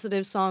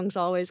positive songs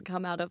always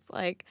come out of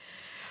like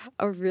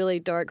a really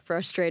dark,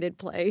 frustrated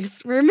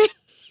place for me.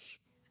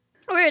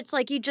 Where it's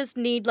like you just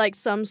need like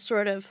some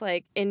sort of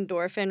like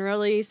endorphin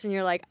release, and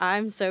you're like,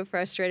 I'm so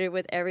frustrated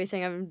with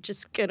everything. I'm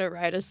just gonna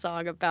write a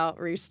song about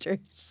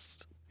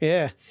roosters.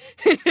 Yeah.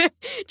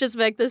 Just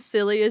make the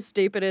silliest,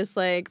 stupidest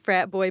like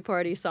frat boy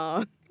party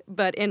song,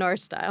 but in our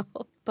style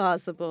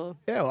possible.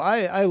 Yeah, well,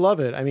 I love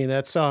it. I mean,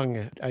 that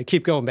song, I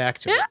keep going back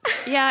to it.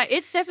 Yeah,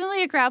 it's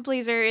definitely a crowd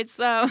pleaser. It's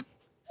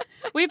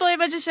we play a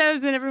bunch of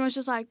shows and everyone's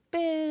just like,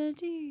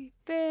 Betty,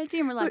 Betty,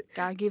 and we're like,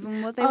 gotta give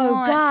them what they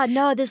want. Oh God,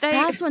 no! This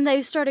past one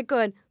they started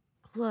going,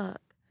 cluck,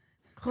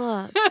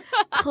 cluck,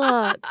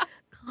 cluck,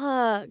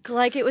 cluck,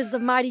 like it was the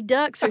Mighty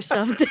Ducks or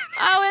something.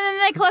 Oh, and then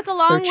they cluck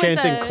along with us. They're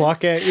chanting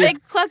cluck at you. They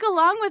cluck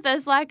along with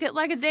us like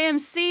a damn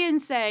see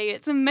and say.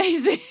 It's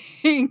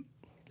amazing.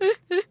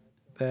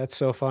 That's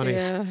so funny.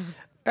 Yeah.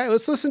 All right,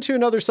 let's listen to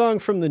another song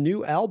from the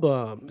new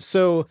album.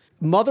 So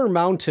Mother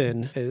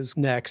Mountain is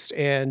next,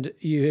 and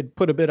you had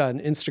put a bit on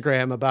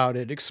Instagram about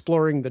it,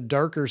 exploring the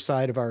darker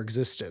side of our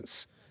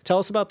existence. Tell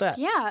us about that.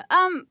 Yeah.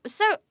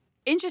 So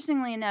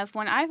interestingly enough,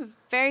 when I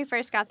very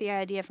first got the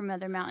idea for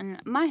Mother Mountain,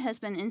 my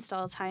husband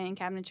installs high-end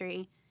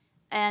cabinetry,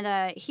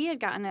 and he had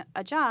gotten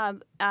a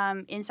job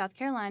in South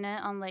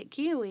Carolina on Lake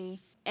Keowee,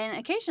 and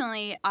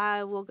occasionally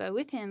I will go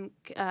with him.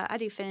 I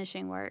do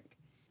finishing work.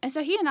 And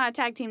so he and I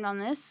tag teamed on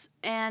this,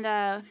 and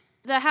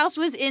the house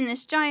was in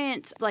this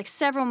giant, like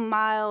several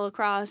mile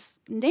across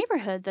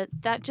neighborhood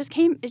that just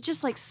came, it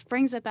just like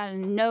springs up out of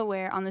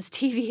nowhere on this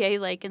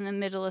TVA lake in the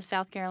middle of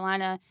South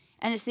Carolina.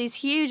 And it's these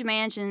huge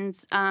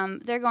mansions.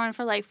 They're going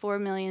for like $4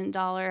 million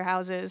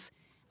houses.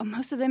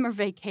 Most of them are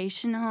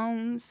vacation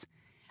homes.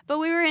 But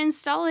we were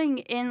installing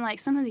in like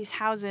some of these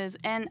houses,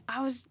 and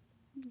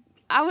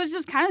I was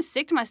just kind of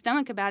sick to my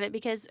stomach about it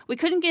because we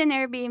couldn't get an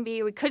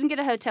Airbnb, we couldn't get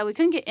a hotel, we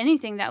couldn't get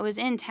anything that was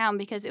in town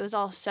because it was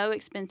all so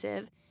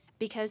expensive,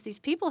 because these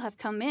people have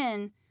come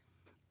in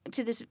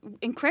to this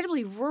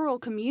incredibly rural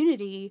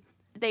community.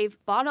 They've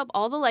bought up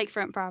all the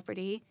lakefront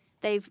property.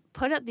 They've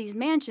put up these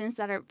mansions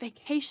that are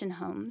vacation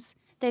homes.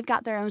 They've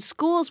got their own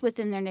schools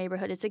within their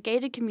neighborhood. It's a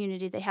gated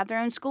community. They have their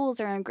own schools,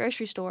 their own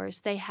grocery stores.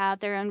 They have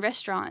their own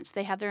restaurants.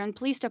 They have their own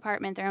police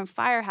department, their own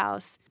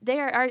firehouse. They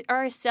are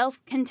a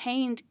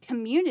self-contained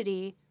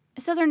community.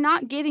 So they're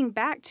not giving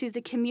back to the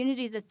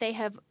community that they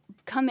have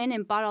come in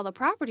and bought all the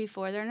property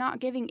for. They're not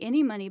giving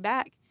any money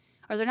back,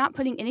 or they're not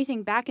putting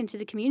anything back into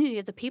the community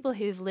of the people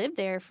who've lived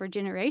there for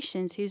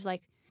generations, who's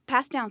like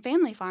passed down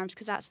family farms,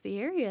 because that's the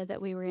area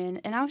that we were in.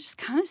 And I was just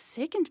kind of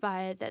sickened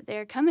by it, that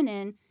they're coming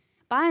in,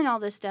 buying all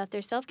this stuff,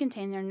 they're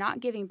self-contained, they're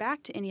not giving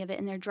back to any of it,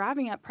 and they're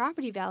driving up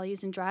property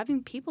values and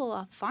driving people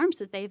off farms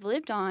that they've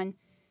lived on,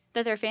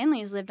 that their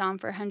family has lived on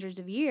for hundreds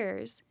of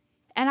years.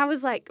 And I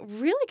was like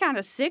really kind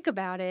of sick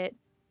about it.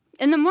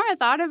 And the more I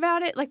thought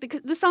about it,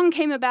 like the song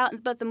came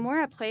about, but the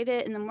more I played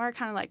it and the more I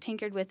kind of like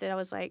tinkered with it, I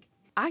was like,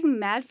 I'm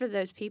mad for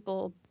those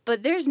people,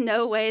 but there's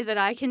no way that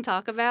I can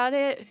talk about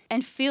it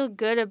and feel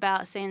good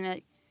about saying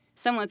that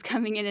someone's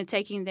coming in and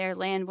taking their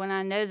land when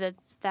I know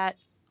that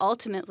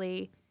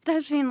ultimately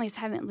those families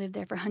haven't lived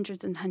there for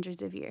hundreds and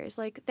hundreds of years.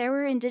 Like, there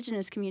were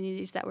indigenous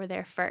communities that were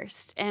there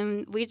first,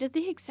 and we did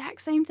the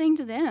exact same thing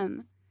to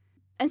them.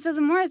 And so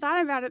the more I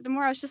thought about it, the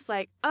more I was just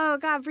like, oh,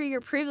 God, Bree,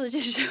 your privilege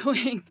is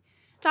showing.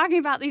 Talking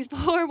about these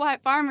poor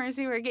white farmers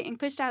who are getting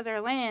pushed out of their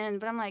land.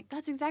 But I'm like,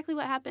 that's exactly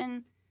what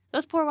happened.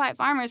 Those poor white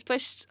farmers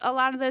pushed a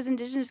lot of those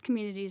indigenous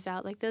communities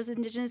out. Like, those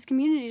indigenous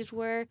communities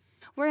were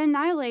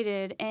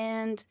annihilated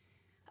and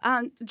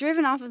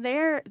driven off of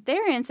their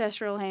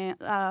ancestral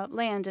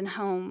land and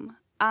home.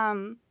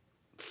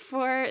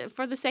 For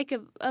the sake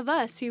of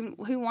us who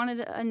wanted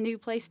a new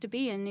place to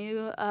be, a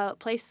new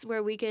place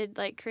where we could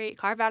like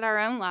carve out our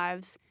own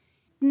lives.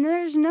 And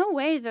there's no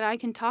way that I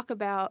can talk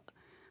about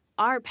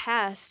our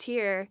past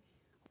here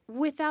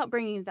without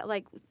bringing that,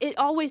 like, it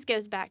always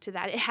goes back to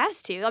that. It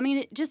has to. I mean,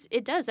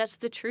 it does. That's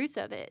the truth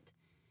of it.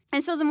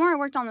 And so the more I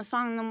worked on the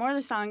song, the more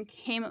the song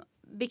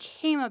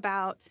became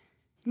about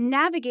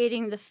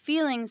navigating the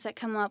feelings that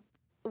come up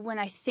when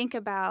I think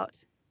about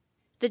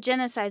the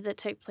genocide that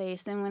took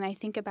place, and when I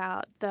think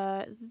about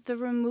the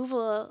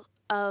removal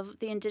of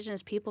the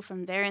indigenous people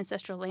from their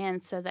ancestral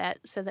land so that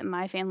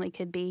my family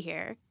could be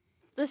here.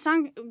 The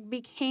song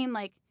became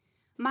like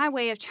my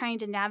way of trying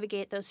to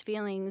navigate those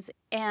feelings,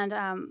 and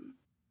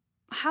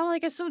how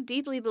like I so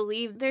deeply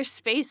believe there's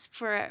space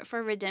for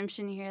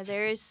redemption here.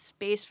 There is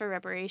space for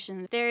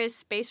reparation. There is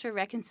space for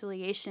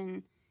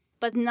reconciliation.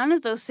 But none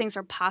of those things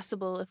are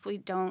possible if we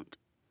don't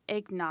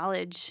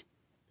acknowledge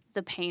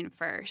the pain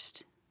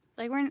first.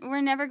 Like,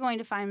 we're never going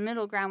to find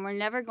middle ground. We're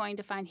never going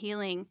to find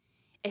healing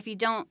if you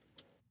don't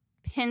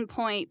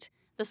pinpoint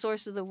the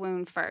source of the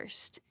wound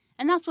first.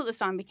 And that's what the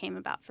song became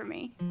about for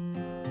me.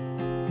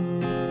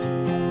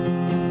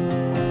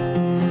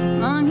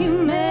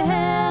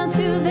 Monuments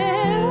to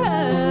their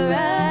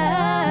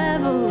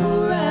arrival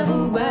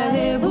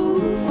by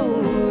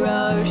for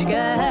our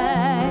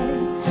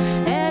skies,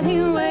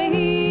 adding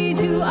weight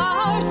to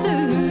our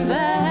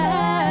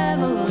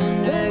survival,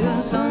 and drag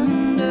us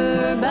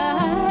under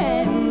by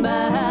and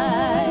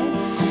by,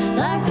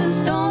 like the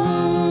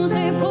stones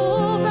they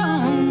pull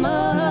from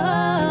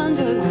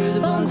under the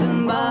bones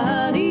and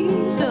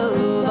bodies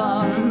of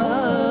our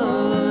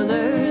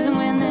mothers. And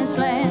when this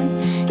land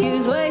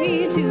gives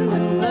way to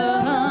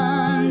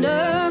plunder,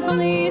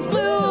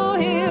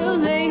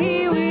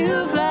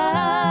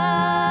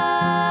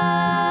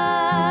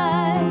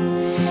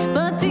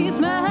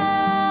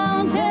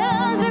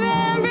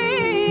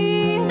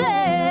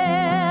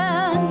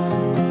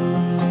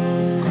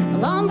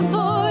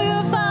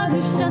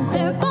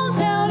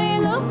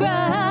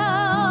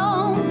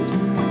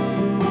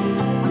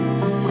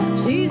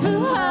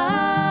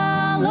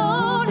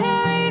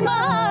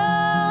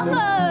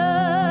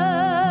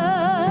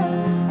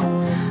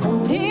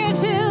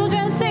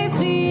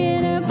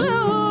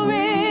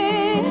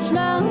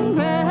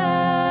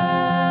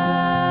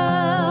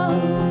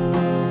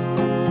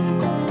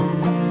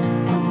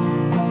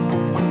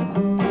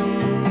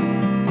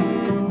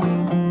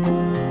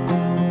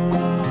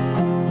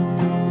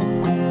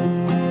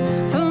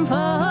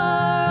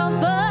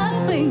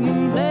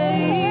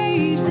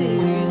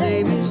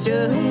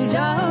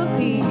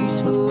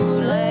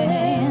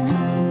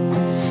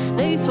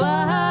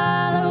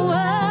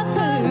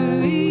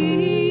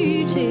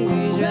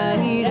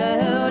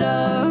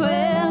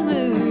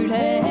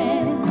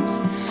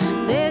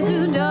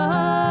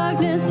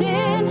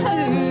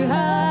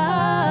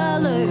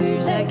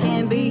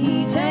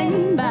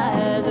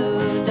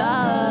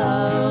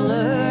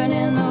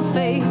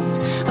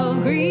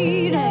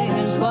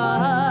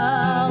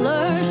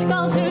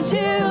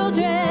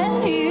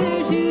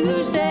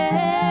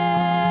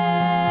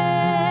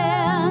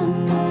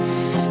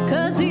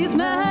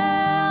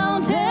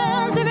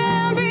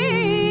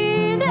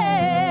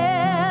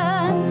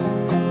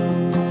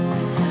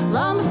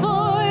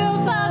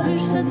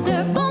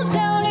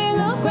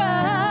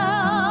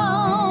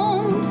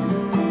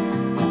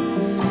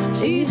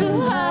 She's a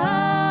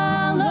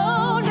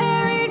high-load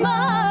harried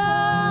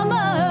mama.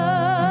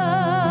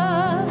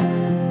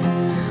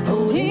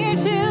 Oh, dear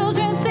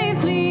children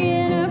safely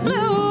in a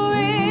Blue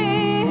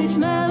Ridge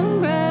Mountain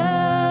ground.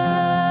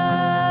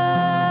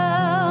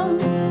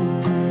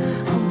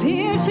 Oh,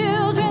 dear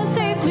children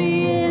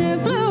safely in a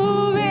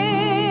Blue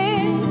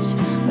Ridge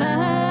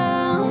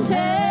Mountain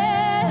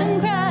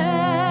ground.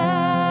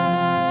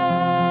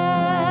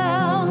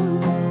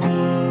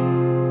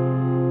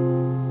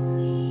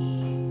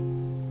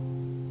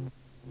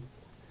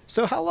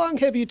 So how long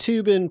have you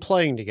two been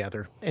playing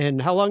together?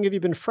 And how long have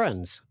you been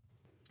friends?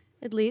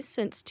 At least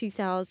since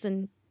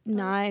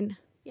 2009.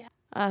 Yeah.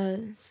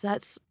 So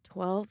that's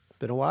 12,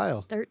 Been a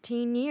while.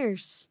 13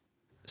 years.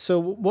 So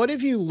what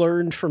have you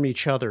learned from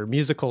each other,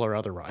 musical or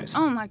otherwise?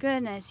 Oh my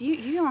goodness,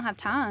 you don't have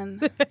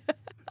time.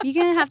 You're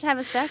gonna have to have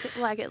us back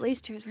like at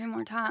least 2 or 3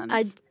 more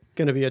times.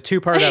 Going to be a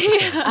 2-part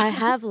episode. I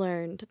have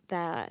learned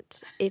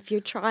that if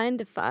you're trying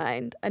to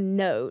find a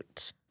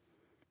note,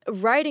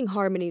 writing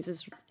harmonies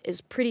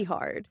is pretty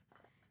hard.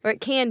 Or it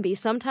can be.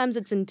 Sometimes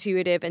it's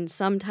intuitive and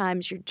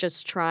sometimes you're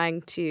just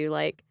trying to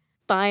like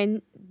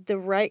find the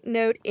right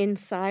note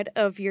inside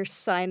of your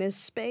sinus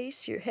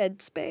space, your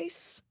head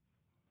space.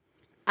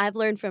 I've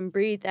learned from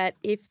Bree that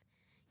if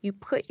you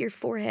put your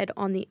forehead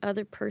on the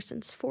other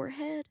person's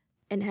forehead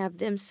and have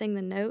them sing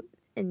the note,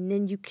 and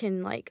then you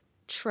can like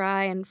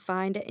try and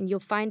find it, and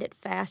you'll find it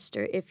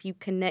faster if you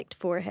connect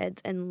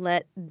foreheads and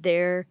let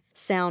their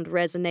sound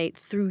resonate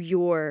through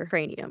your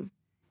cranium.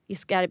 You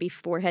just got to be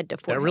forehead to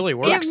forehead. That really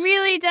works. It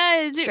really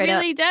does. Straight it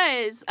really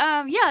does.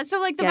 Yeah, so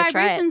like the Gotta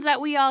try it. vibrations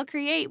that we all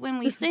create when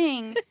we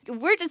sing,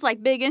 we're just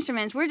like big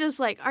instruments. We're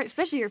just like,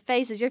 especially your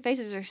faces. Your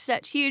faces are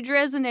such huge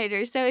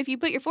resonators. So if you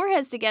put your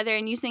foreheads together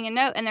and you sing a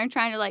note and they're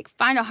trying to like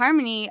find a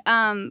harmony,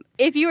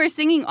 if you are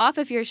singing off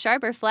of your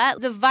sharp or flat,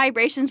 the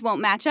vibrations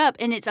won't match up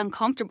and it's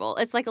uncomfortable.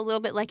 It's like a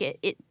little bit like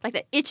it like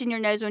the itch in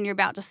your nose when you're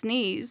about to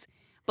sneeze.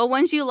 But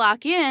once you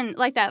lock in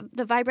like that,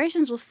 the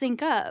vibrations will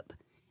sync up.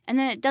 And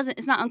then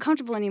it's not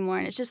uncomfortable anymore.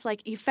 And it's just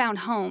like you found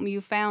home.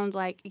 You found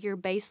like your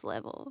base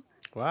level.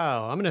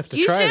 Wow, I'm going to have to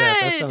You try that.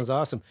 That should. sounds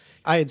awesome.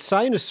 I had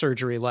sinus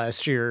surgery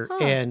last year,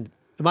 and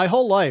my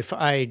whole life,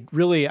 I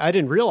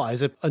didn't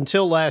realize it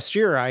until last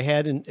year. I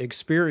hadn't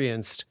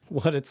experienced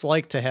what it's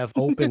like to have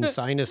open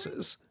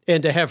sinuses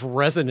and to have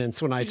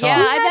resonance when I talk.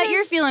 Yeah, I bet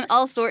you're feeling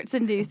all sorts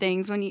of new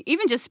things when you,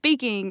 even just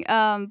speaking,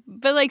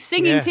 but like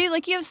singing Yeah. too,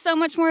 like you have so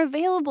much more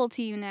available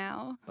to you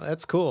now.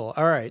 That's cool.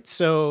 All right,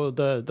 so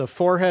the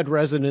forehead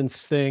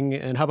resonance thing,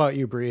 and how about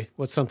you, Bree?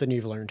 What's something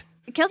you've learned?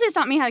 Kelsey has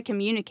taught me how to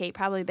communicate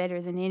probably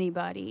better than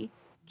anybody.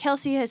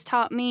 Kelsey has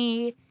taught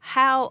me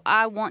how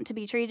I want to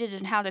be treated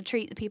and how to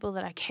treat the people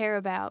that I care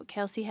about.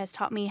 Kelsey has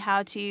taught me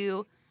how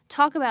to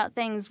talk about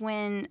things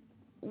when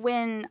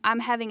I'm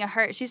having a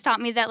hurt. She's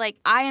taught me that like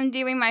I am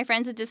doing my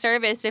friends a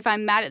disservice if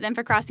I'm mad at them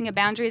for crossing a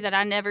boundary that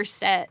I never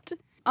set.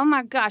 Oh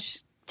my gosh,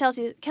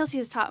 Kelsey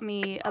has taught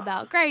me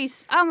about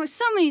grace.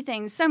 So many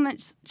things, so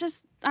much.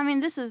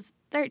 This is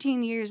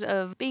 13 years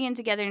of being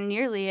together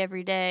nearly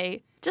every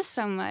day. Just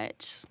so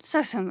much.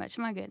 So much.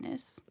 My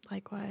goodness.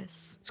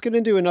 Likewise. Let's get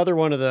into another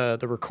one of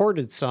the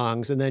recorded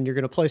songs, and then you're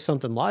going to play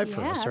something live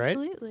for us, right?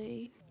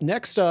 Absolutely.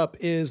 Next up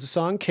is the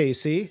song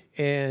Casey,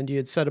 and you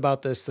had said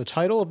about this, the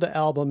title of the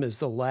album is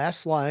the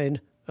last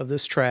line of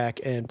this track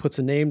and puts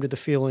a name to the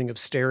feeling of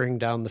staring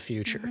down the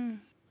future. Mm-hmm.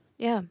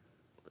 Yeah.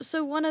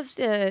 So one of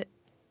the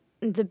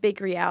big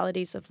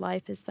realities of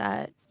life is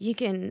that you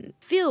can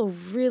feel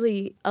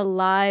really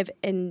alive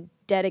and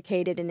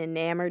dedicated and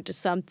enamored to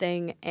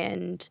something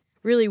and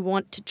really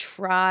want to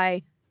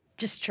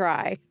just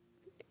try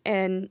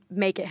and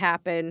make it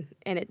happen.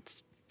 And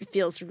it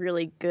feels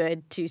really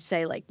good to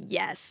say like,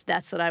 yes,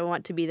 that's what I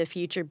want to be the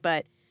future.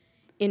 But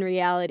in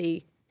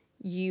reality,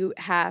 you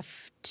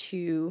have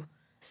to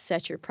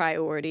set your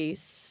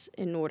priorities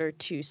in order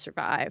to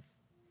survive.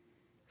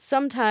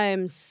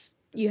 Sometimes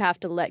you have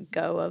to let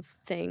go of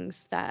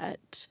things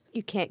that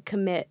you can't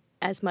commit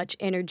as much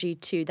energy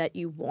to that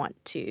you want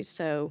to.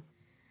 So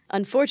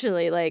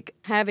unfortunately, like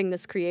having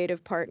this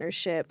creative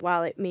partnership,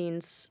 while it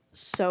means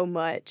so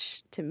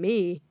much to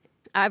me,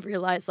 I've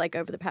realized like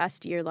over the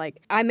past year,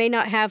 like I may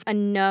not have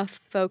enough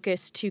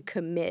focus to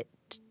commit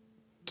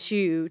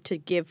to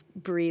give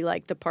Bree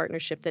like the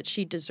partnership that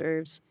she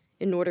deserves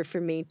in order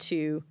for me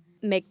to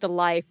make the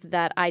life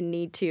that I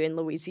need to in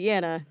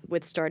Louisiana,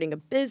 with starting a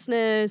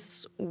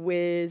business,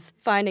 with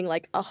finding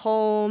like a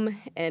home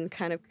and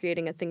kind of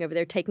creating a thing over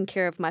there, taking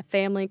care of my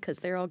family because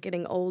they're all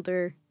getting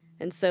older.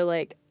 And so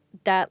like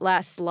that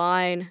last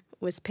line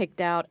was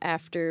picked out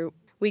after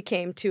we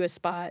came to a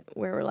spot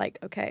where we're like,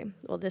 okay,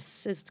 well,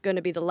 this is going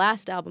to be the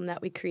last album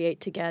that we create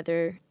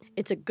together.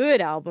 It's a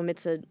good album.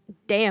 It's a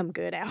damn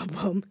good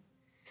album.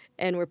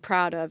 And we're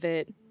proud of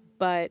it.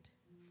 But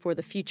for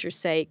the future's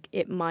sake,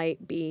 it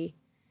might be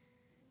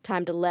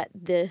time to let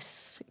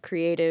this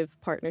creative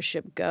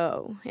partnership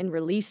go and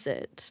release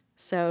it.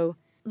 So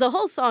the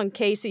whole song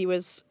Casey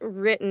was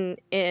written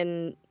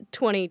in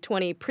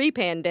 2020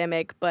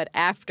 pre-pandemic, but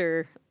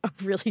after a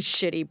really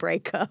shitty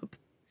breakup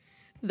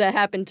that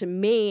happened to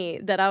me,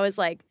 that I was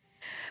like,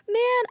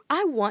 Man,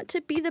 I want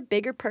to be the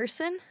bigger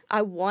person.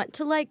 I want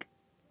to, like,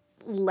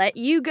 let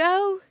you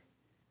go.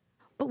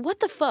 But what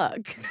the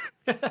fuck?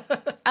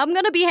 I'm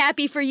going to be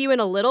happy for you in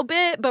a little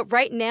bit, but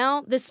right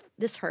now, this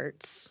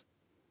hurts.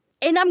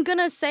 And I'm going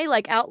to say,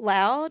 like, out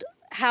loud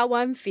how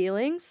I'm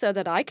feeling so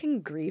that I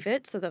can grieve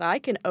it, so that I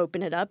can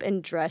open it up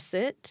and dress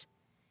it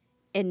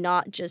and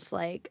not just,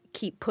 like,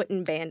 keep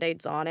putting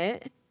Band-Aids on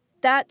it.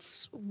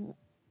 That's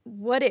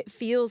what it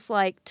feels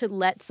like to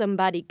let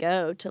somebody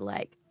go, to,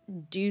 like,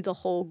 do the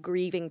whole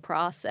grieving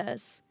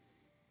process.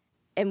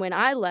 And when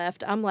I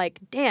left, I'm like,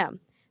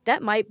 damn,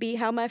 that might be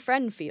how my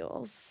friend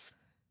feels.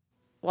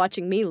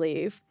 Watching me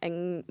leave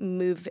and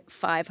move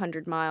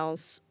 500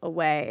 miles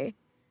away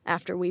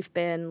after we've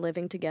been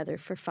living together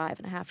for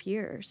 5.5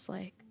 years.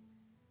 Like,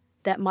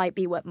 that might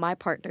be what my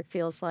partner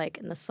feels like.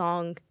 And the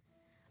song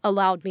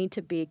allowed me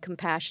to be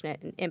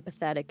compassionate and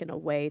empathetic in a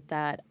way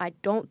that I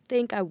don't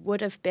think I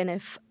would have been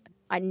if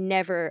I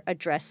never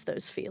addressed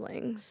those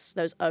feelings,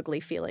 those ugly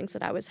feelings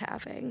that I was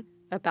having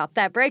about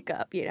that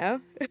breakup, you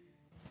know?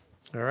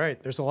 All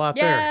right, there's a lot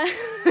there.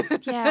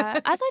 Yeah,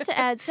 I'd like to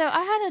add. So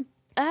I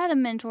had a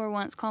mentor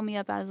once call me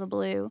up out of the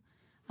blue.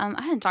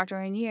 I hadn't talked to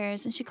her in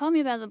years, and she called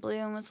me up out of the blue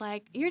and was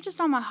like, "You're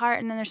just on my heart,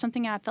 and then there's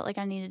something I felt like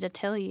I needed to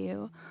tell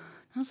you."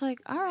 I was like,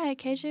 "All right,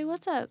 KJ,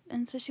 what's up?"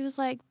 And so she was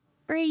like,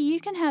 "Bree, you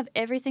can have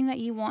everything that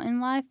you want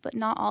in life, but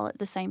not all at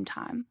the same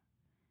time."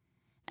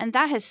 And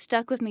that has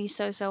stuck with me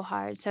so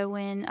hard. So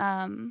when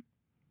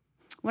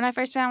I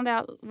first found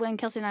out, when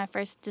Kelsey and I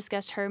first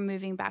discussed her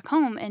moving back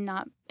home and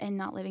not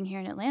living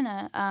here in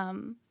Atlanta,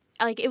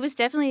 like there was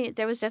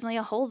definitely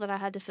a hole that I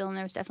had to fill, and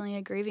there was definitely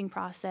a grieving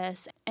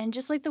process. And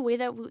just like the way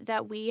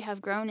that we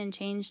have grown and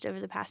changed over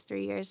the past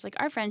 3 years, like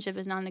our friendship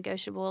is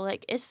non-negotiable.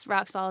 Like it's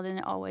rock solid, and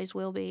it always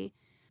will be.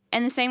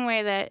 And the same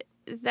way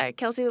that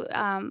Kelsey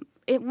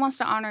it wants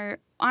to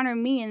honor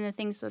me and the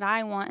things that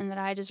I want and that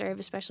I deserve,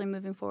 especially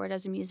moving forward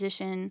as a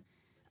musician.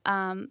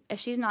 If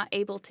she's not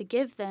able to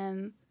give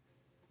them,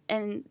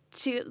 and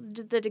to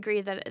the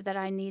degree that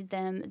I need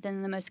them,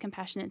 then the most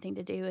compassionate thing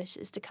to do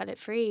is to cut it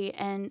free.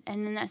 And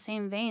in that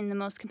same vein, the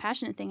most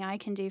compassionate thing I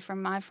can do for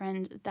my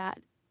friend that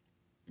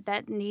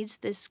needs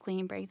this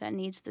clean break, that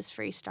needs this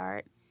free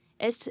start,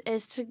 is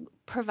to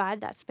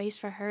provide that space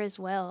for her as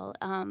well.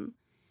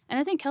 And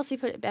I think Kelsey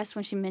put it best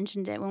when she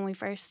mentioned it when we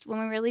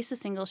released the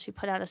single. She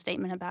put out a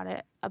statement about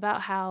it,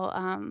 about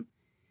how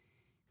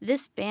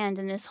this band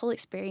and this whole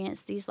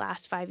experience, these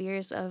last 5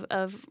 years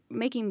of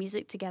making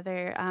music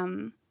together,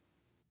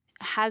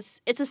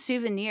 it's a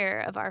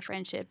souvenir of our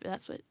friendship.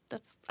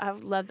 I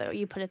love that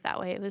you put it that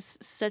way. It was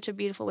such a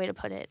beautiful way to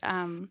put it.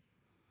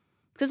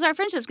 Because our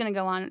friendship's going to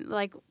go on,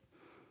 like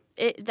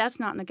that's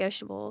not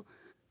negotiable.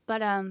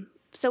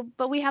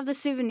 But we have the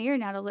souvenir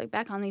now to look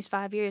back on these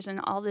 5 years and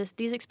all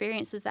these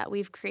experiences that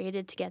we've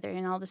created together,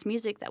 and all this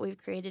music that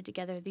we've created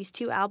together, these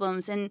 2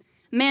 albums, and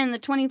man, the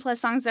 20 plus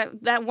songs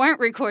that weren't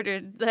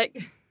recorded.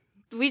 Like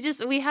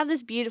we have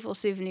this beautiful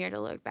souvenir to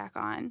look back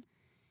on.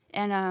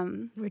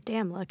 And we're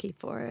damn lucky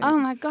for it. Oh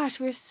my gosh,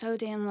 we're so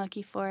damn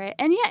lucky for it.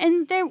 And yeah,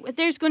 and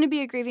there's going to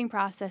be a grieving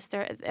process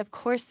there. Of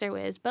course there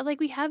is, but like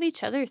we have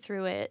each other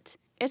through it.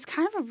 It's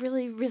kind of a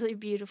really, really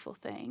beautiful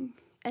thing.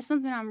 It's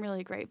something I'm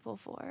really grateful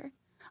for.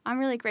 I'm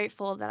really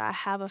grateful that I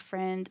have a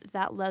friend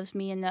that loves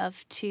me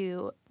enough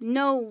to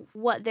know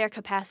what their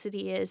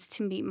capacity is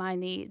to meet my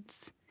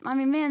needs. I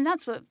mean, man,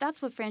 that's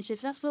what friendship,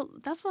 that's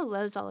what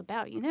love's all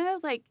about, you know?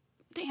 Like,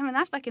 damn it,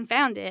 I fucking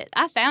found it.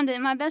 I found it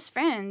in my best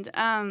friend.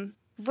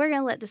 We're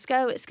gonna let this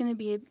go. It's gonna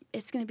be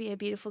a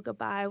beautiful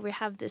goodbye. We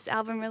have this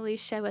album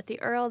release show at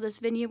the Earl, this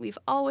venue we've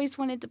always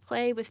wanted to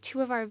play with 2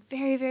 of our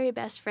very, very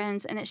best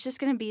friends, and it's just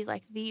gonna be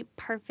like the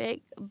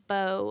perfect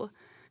bow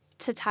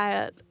to tie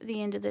up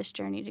the end of this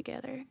journey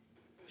together.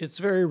 It's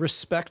very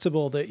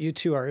respectable that you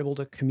 2 are able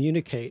to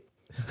communicate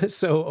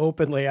so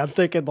openly. I'm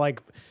thinking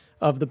like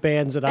of the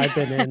bands that I've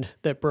been in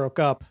that broke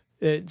up.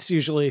 It's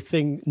usually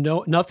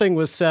nothing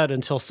was said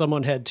until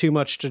someone had too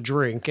much to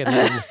drink, and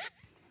then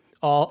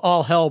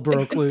all hell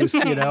broke loose,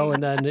 you know,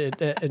 and then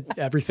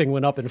everything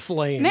went up in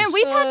flames. Man,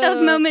 we've had those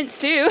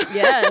moments too.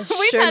 Yeah,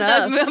 we've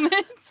had those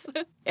moments.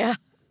 Yeah.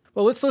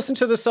 Well, let's listen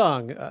to the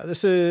song.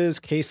 This is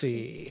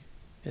Casey,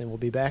 and we'll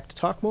be back to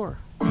talk more.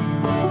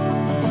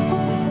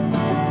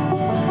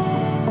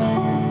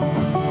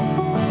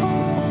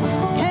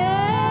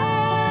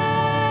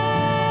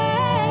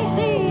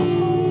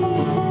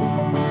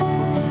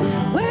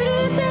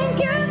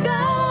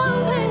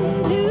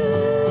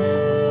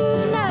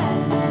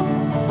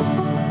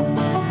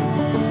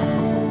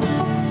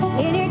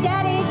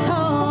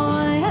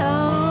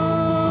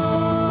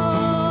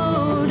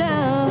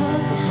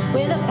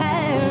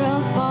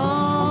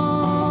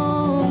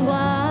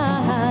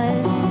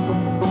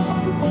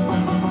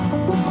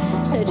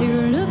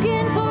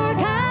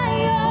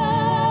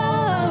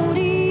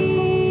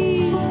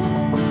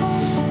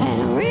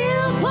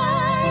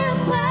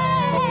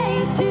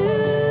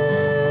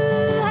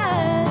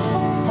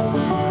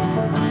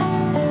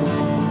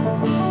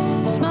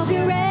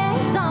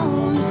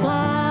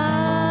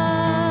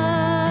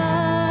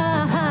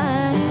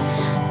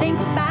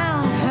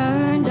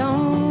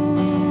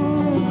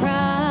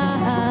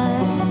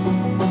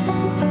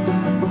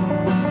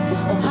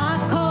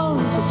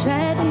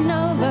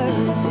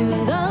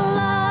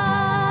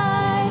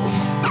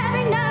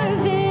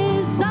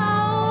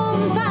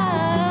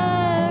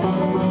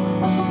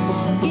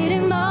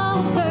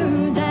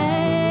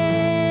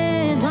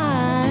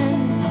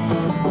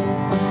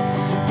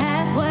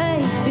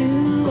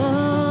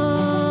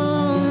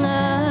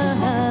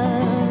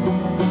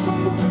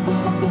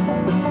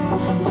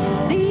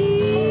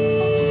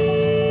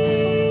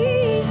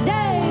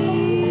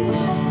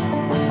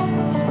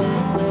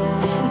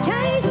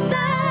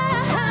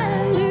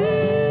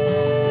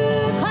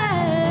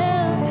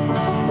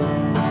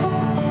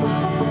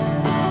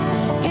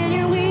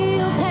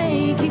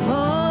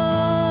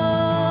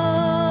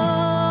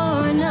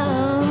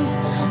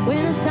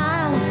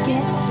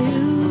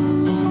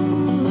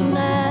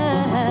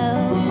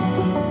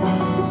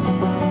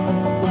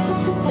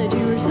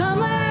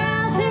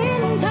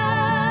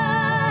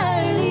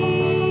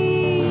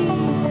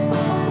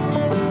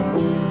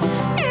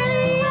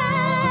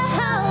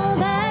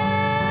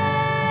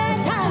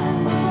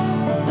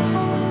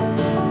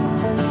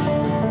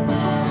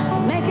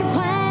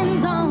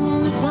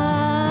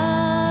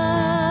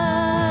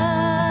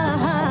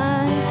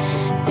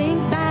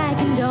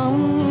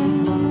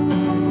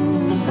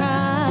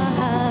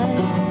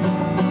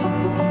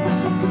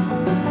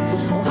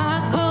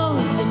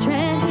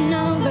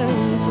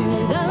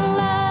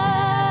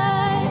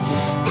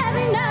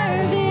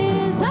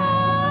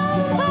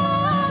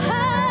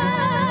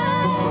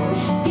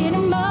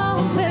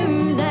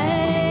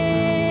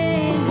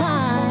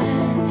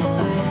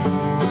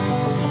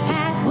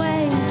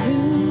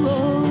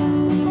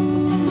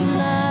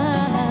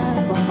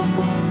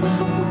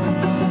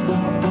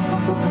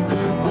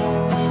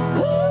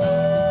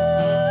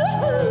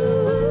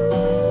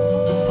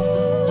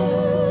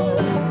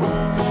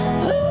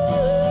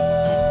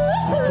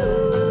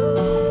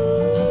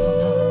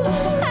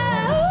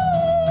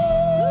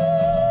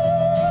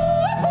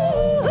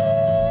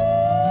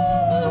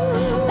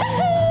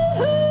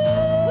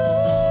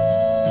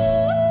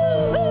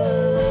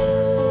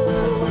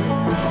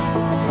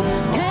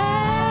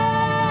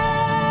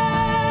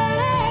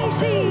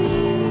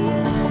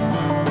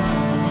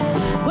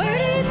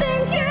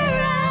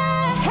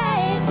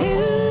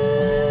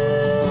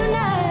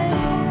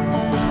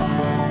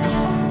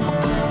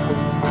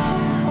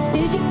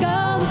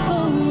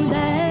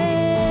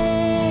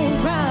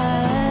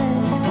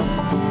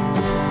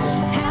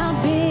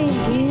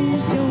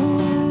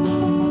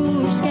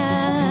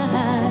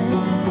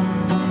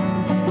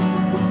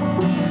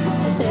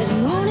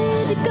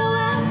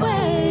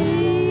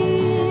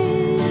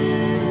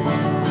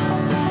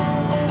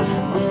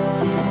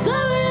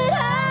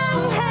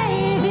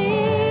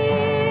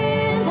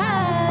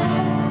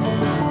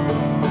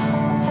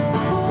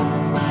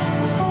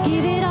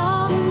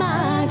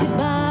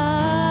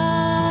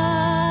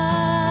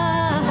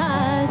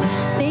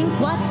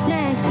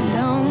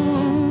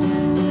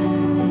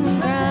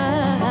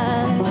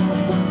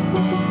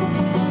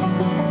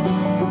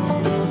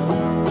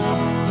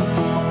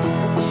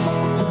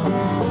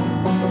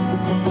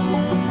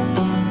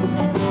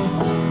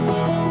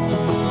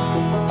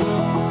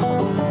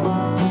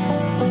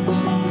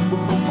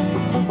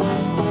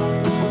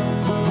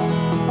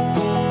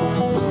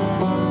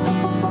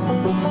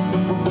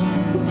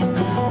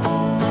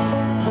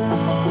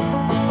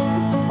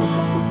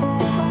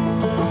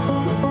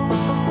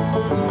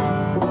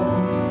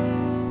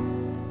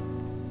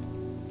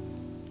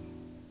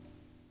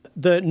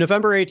 The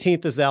November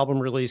 18th is the album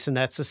release, and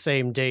that's the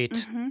same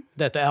date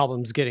that the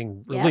album's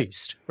getting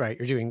released, right?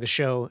 You're doing the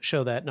show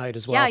that night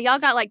as well. Yeah, y'all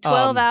got like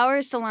 12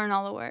 hours to learn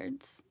all the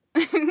words.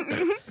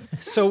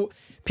 So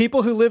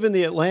people who live in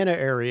the Atlanta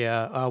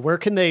area, where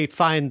can they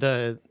find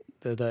the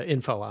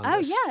info on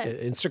this?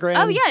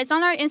 Instagram? Oh, yeah. It's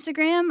on our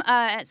Instagram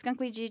at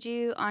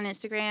Skunkweed on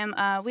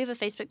Instagram. We have a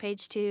Facebook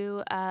page,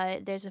 too.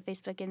 There's a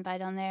Facebook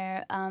invite on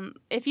there.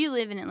 If you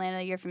live in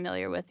Atlanta, you're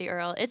familiar with the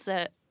Earl. It's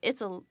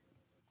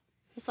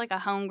like a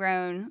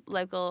homegrown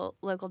local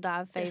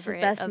dive favorite. It's the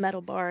best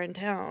metal bar in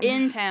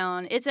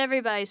town. It's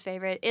everybody's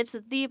favorite. It's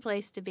the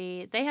place to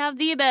be. They have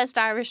the best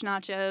Irish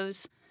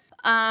nachos.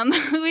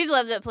 We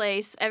love that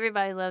place.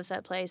 Everybody loves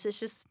that place. It's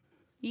just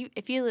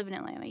if you live in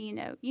Atlanta,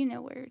 you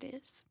know where it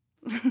is.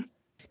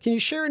 Can you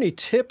share any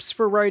tips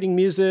for writing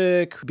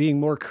music, being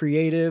more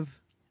creative?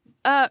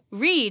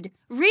 Read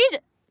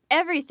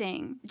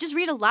everything. Just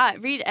read a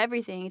lot. Read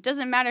everything. It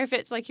doesn't matter if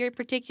it's like your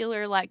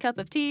particular like cup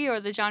of tea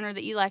or the genre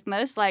that you like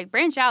most. Like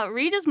branch out.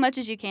 Read as much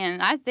as you can.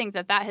 I think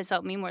that has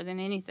helped me more than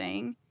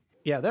anything.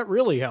 Yeah, that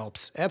really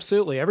helps.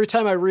 Absolutely. Every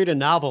time I read a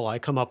novel, I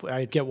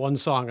get one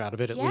song out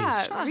of it at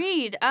least. Yeah,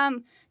 read.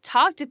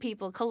 Talk to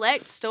people.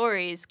 Collect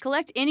stories.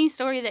 Collect any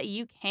story that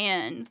you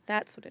can.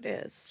 That's what it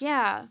is.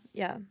 Yeah.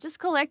 Yeah. Just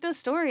collect those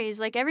stories.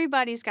 Like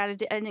everybody's got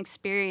an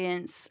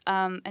experience,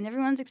 and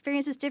everyone's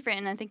experience is different.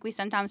 And I think we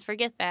sometimes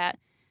forget that.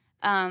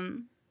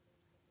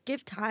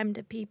 Give time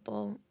to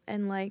people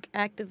and like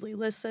actively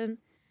listen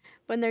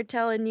when they're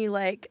telling you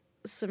like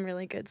some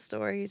really good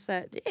stories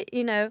that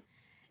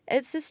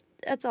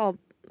it's all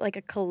like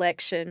a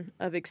collection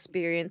of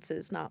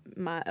experiences, not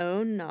my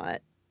own,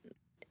 not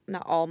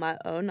all my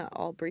own, not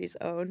all Bree's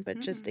own,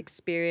 but just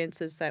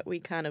experiences that we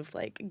kind of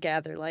like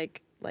gather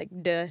like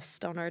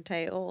dust on our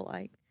tail,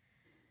 like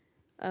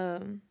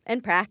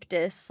and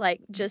practice, like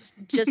just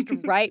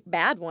write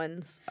bad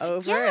ones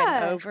over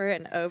and over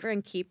and over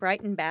and keep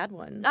writing bad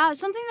ones.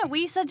 Something that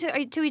we said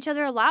to each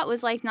other a lot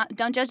was like,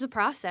 don't judge the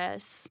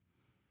process.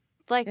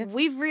 Like,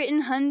 we've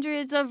written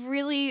hundreds of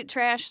really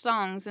trash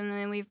songs, and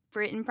then we've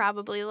written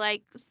probably,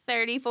 like,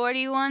 30,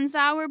 40 ones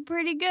that were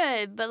pretty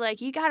good. But,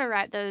 like, you gotta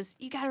write those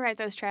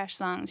trash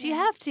songs. You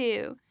have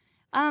to.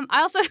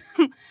 I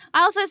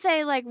also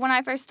say, like, when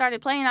I first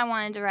started playing, I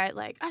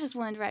just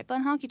wanted to write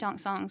fun honky-tonk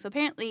songs. So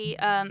apparently,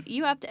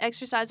 you have to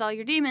exercise all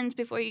your demons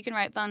before you can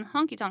write fun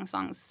honky-tonk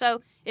songs.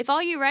 So if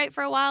all you write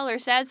for a while are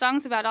sad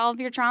songs about all of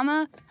your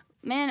trauma,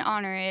 man,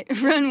 honor it.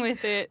 Run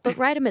with it. But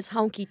write them as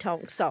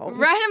honky-tonk songs.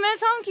 Write them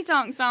as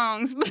honky-tonk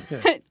songs.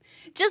 But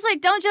just, like,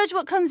 don't judge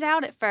what comes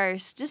out at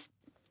first. Just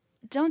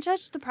don't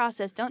judge the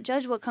process. Don't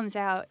judge what comes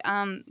out.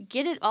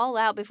 Get it all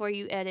out before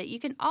you edit. You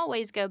can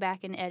always go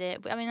back and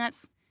edit. I mean,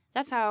 that's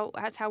how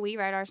we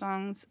write our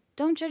songs.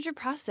 Don't judge your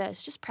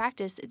process. Just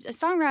practice.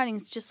 Songwriting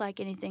is just like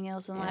anything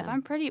else in life.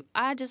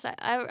 I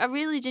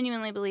really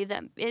genuinely believe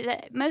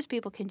that most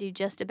people can do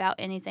just about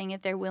anything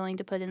if they're willing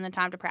to put in the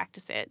time to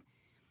practice it.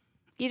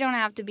 You don't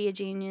have to be a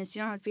genius.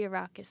 You don't have to be a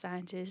rocket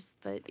scientist.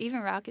 But even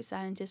rocket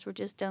scientists were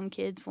just dumb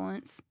kids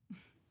once.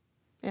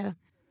 Yeah.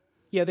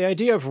 Yeah, the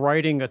idea of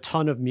writing a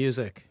ton of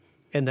music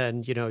and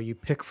then, you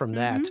pick from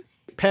that.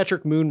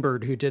 Patrick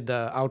Moonbird, who did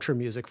the outro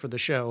music for the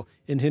show,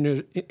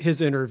 in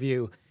his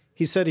interview,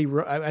 he said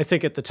I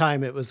think at the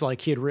time it was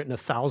like he had written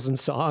 1,000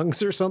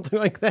 songs or something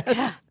like that.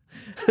 Yeah.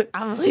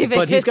 I believe it.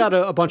 But he's got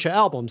a bunch of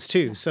albums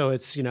too. So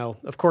it's,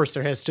 of course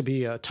there has to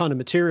be a ton of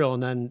material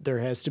and then there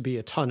has to be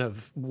a ton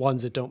of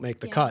ones that don't make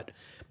the cut.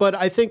 But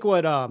I think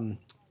what,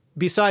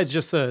 besides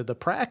just the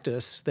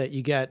practice that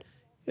you get,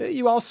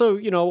 you also,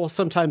 will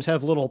sometimes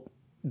have little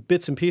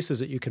bits and pieces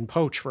that you can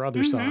poach for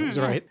other songs,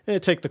 right?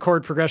 Take the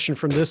chord progression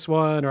from this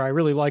one, or I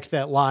really liked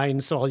that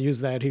line, so I'll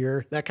use that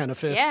here. That kind of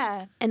fits.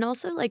 Yeah. And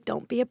also, like,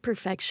 don't be a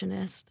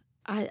perfectionist.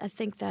 I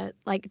think that,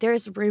 like,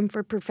 there's room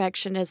for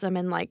perfectionism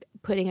and, like,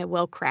 putting a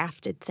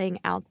well-crafted thing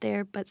out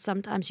there, but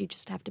sometimes you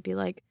just have to be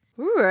like,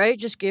 all right,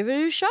 just give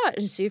it a shot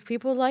and see if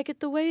people like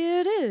it the way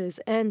it is.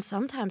 And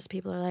sometimes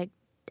people are like,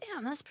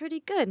 damn, that's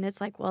pretty good. And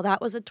it's like, well,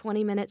 that was a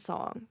 20-minute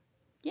song.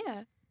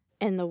 Yeah.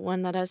 And the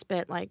one that I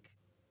spent, like,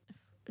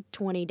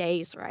 20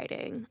 days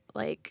writing,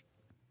 like,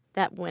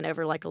 that went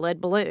over like a lead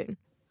balloon.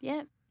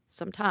 Yeah.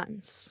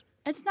 Sometimes.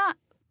 It's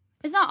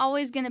not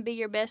always going to be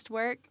your best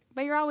work,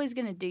 but you're always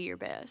going to do your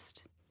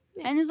best.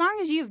 Yeah. And as long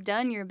as you've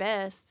done your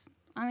best,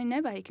 I mean,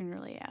 nobody can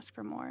really ask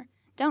for more.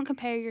 Don't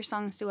compare your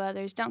songs to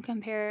others. Don't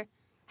compare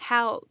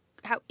how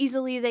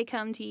easily they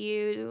come to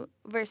you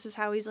versus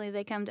how easily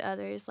they come to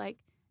others. Like,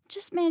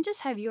 just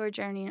have your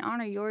journey and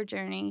honor your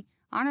journey.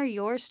 Honor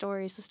your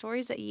stories, the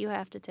stories that you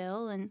have to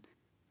tell, and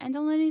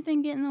don't let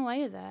anything get in the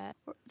way of that.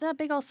 That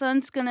big old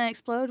sun's going to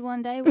explode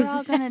one day. We're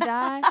all going to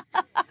die.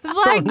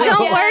 Like,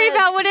 don't worry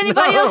about what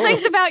anybody else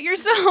thinks about your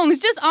songs.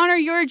 Just honor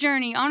your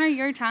journey. Honor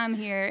your time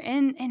here.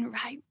 And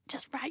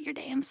write your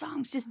damn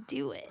songs. Just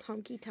do it.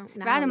 Honky-tonk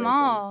nihilism. Write them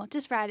all.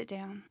 Just write it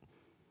down.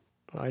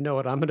 I know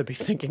what I'm going to be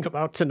thinking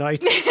about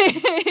tonight.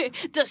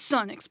 The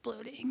sun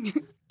exploding.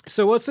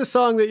 So what's the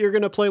song that you're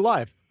going to play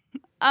live?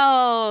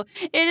 Oh,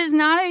 it is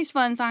not a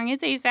fun song.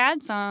 It's a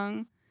sad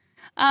song.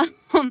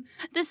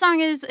 This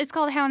song it's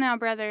called How Now,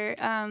 Brother.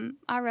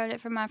 I wrote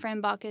it for my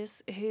friend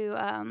Bacchus, who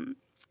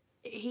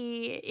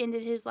he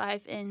ended his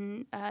life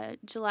in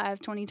July of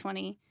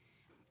 2020,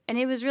 and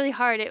it was really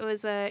hard.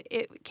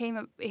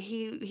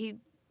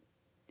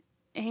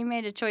 He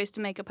made a choice to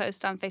make a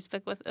post on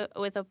Facebook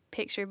with a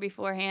picture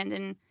beforehand,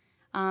 and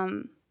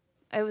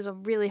it was a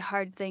really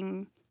hard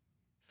thing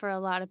for a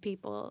lot of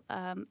people.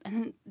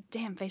 And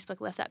damn,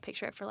 Facebook left that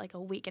picture up for like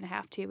a week and a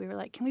half too. We were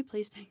like, can we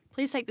please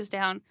take this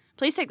down?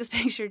 Please take this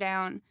picture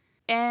down.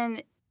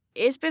 And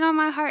it's been on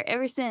my heart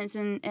ever since.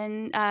 And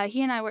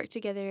he and I worked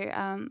together.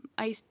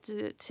 I used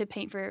to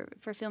paint for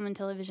film and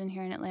television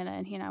here in Atlanta,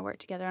 and he and I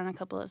worked together on a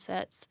couple of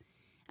sets.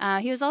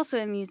 He was also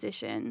a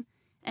musician,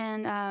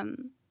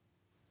 and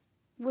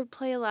would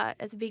play a lot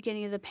at the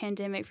beginning of the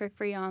pandemic for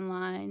free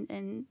online,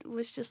 and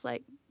was just a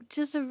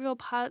real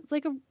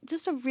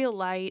just a real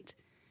light,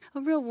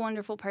 a real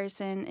wonderful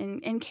person,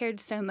 and cared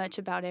so much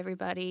about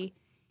everybody.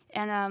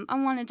 And I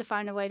wanted to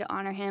find a way to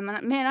honor him.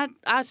 And man,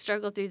 I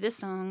struggled through this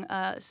song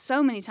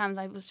so many times.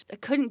 I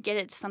couldn't get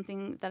it to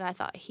something that I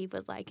thought he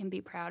would like and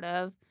be proud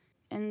of.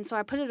 And so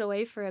I put it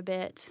away for a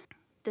bit.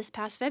 This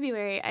past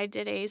February, I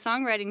did a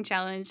songwriting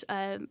challenge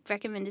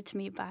recommended to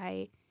me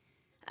by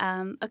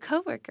a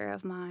coworker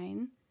of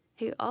mine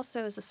who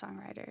also is a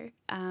songwriter.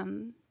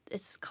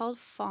 It's called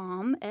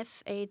FAWM,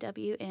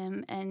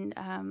 F-A-W-M,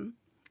 and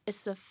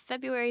it's the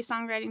February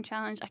Songwriting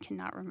Challenge. I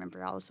cannot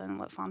remember all of a sudden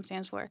what FAWM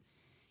stands for.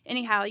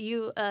 Anyhow,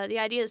 the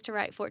idea is to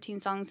write 14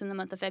 songs in the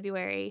month of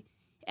February,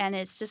 and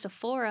it's just a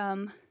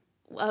forum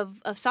of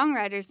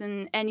songwriters,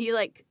 and you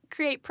like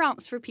create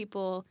prompts for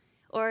people,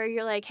 or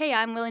you're like, hey,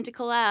 I'm willing to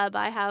collab.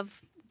 I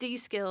have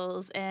these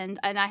skills, and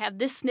I have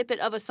this snippet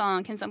of a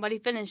song. Can somebody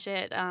finish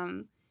it?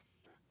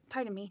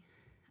 Pardon me.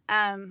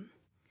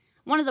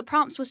 One of the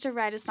prompts was to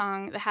write a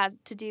song that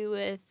had to do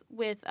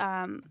with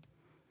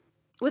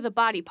a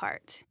body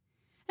part.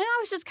 And I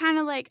was just kind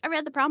of like, I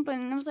read the prompt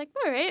and I was like,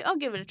 all right, I'll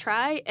give it a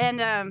try. And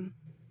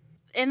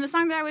the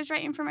song that I was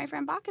writing for my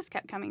friend Bacchus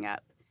kept coming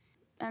up.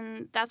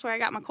 And that's where I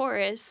got my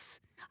chorus.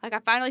 Like, I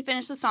finally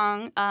finished the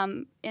song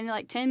in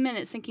like 10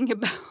 minutes thinking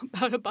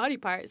about a body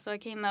part. So I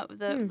came up with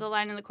the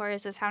line in the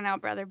chorus is, how now,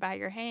 brother, by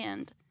your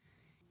hand.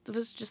 It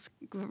was just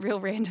a real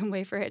random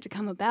way for it to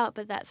come about,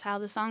 but that's how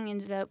the song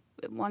ended up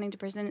wanting to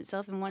present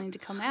itself and wanting to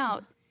come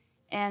out.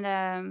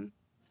 And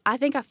I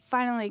think I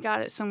finally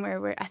got it somewhere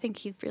where I think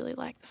he'd really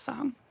like the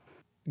song.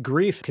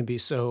 Grief can be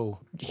so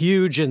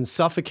huge and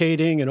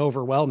suffocating and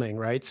overwhelming,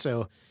 right?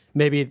 So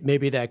maybe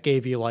that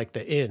gave you like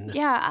the in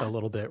a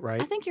little bit, right?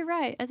 I think you're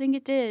right. I think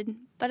it did.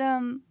 But I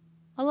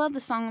love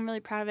the song. I'm really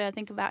proud of it. I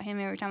think about him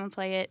every time I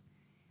play it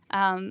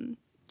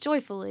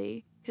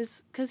joyfully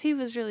because he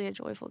was really a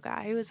joyful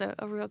guy. He was a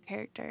real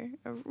character,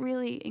 a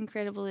really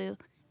incredibly,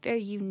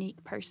 very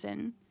unique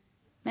person.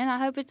 Man, I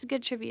hope it's a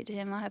good tribute to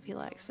him. I hope he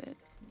likes it.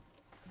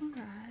 All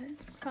right.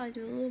 Probably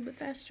do a little bit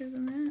faster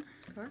than that.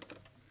 Sure.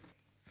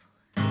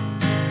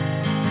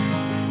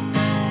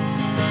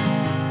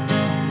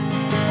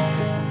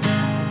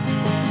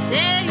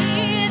 Say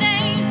it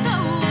ain't so,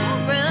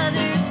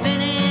 brother,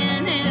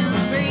 spinning in the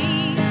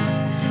breeze.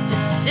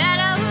 Just a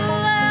shadow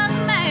of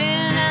the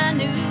man I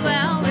knew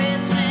out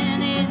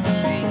wrestling in the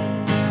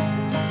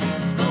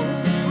trees.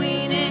 Smoke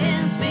between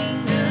his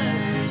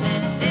fingers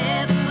and his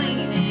head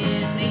between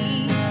his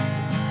knees.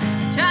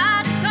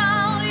 Tried to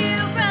call you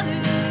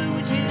brother,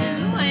 would you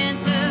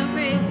answer,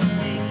 pretty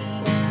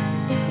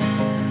please?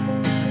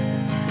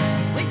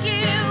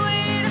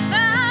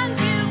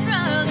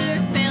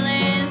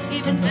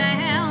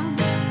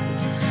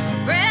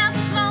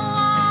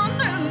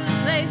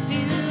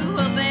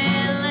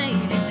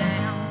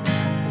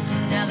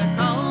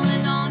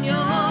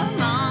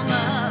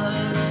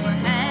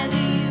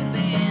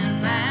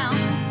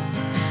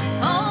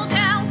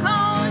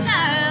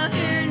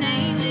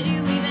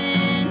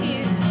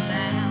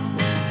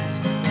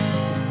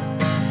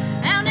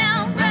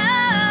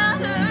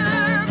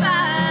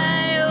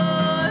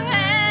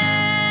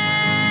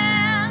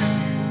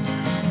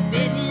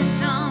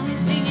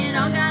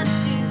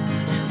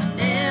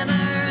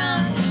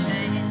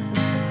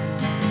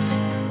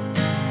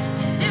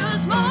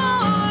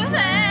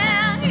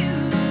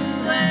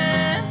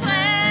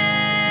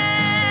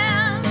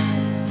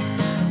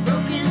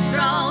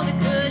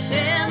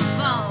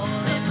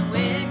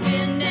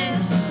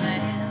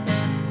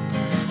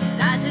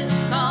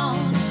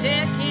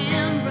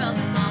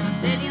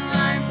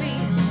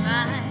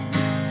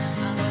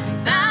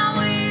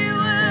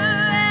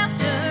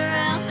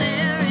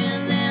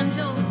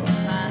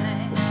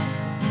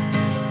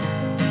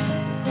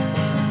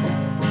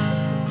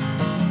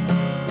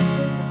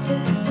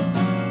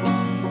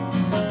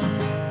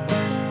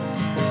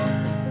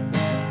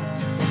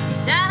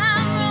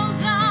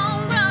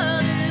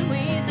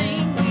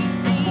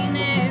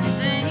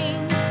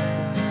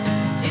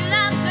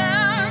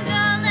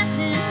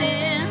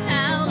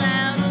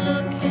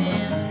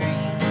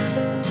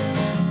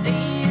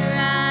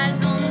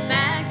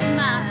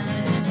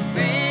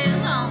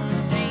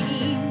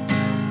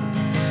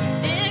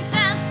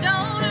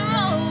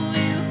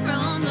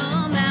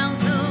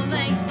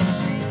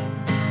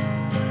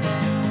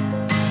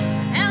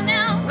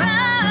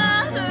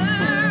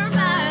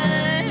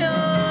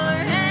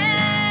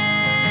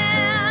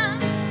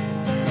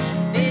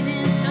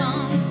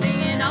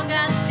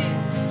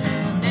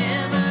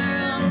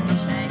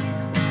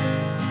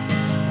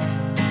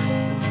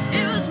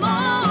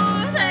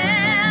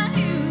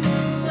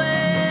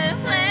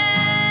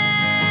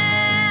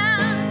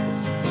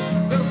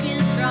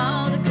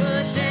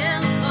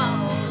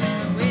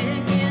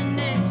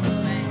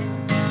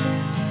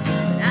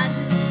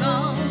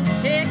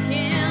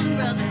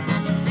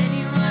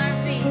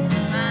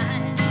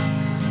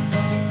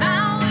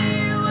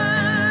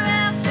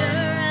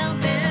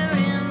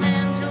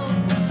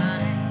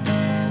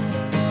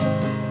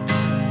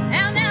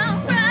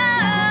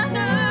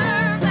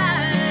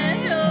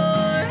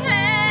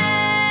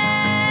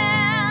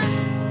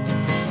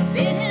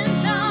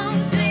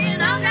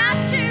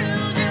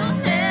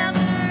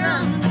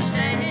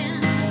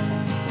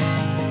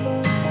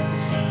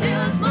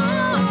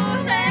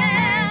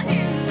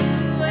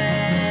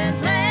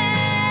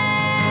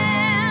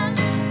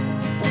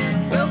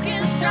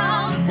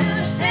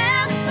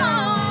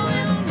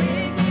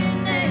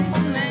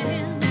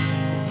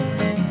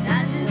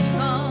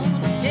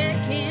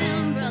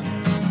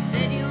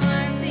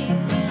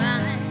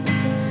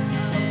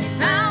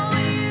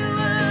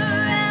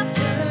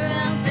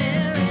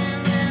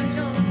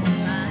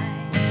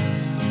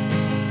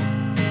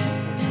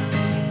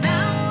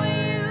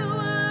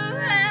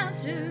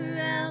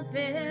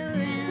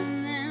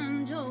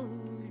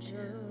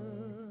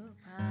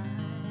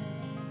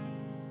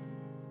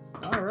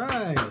 All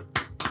right.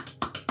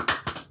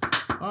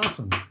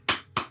 Awesome.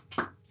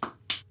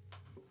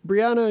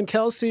 Brianna and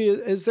Kelsey,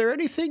 is there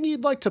anything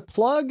you'd like to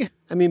plug?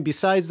 I mean,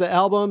 besides the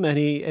album,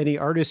 any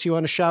artists you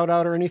want to shout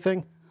out or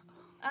anything?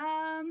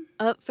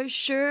 For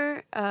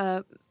sure,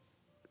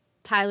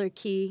 Tyler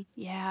Key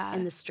Yeah.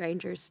 and The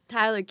Strangers.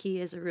 Tyler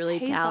Key is a really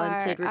He's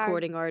talented our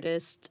recording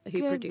artist who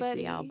good produced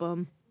buddy. the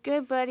album.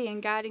 Good buddy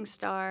and guiding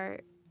star.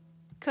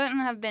 Couldn't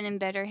have been in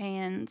better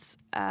hands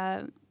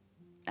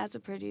as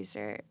a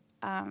producer.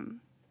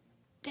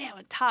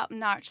 A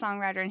top-notch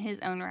songwriter in his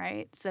own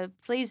right. So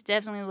please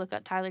definitely look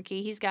up Tyler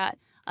Key. He's got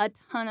a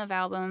ton of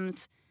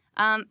albums.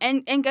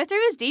 And go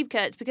through his deep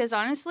cuts because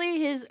honestly,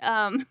 his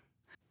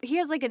he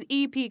has like an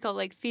EP called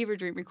like Fever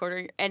Dream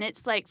Recorder, and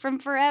it's like from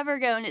forever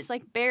ago, and it's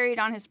like buried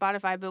on his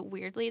Spotify. But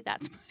weirdly,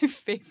 that's my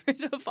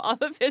favorite of all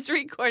of his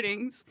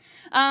recordings.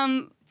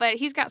 But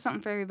he's got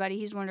something for everybody.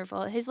 He's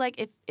wonderful. His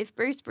like if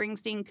Bruce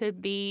Springsteen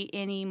could be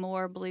any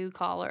more blue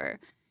collar,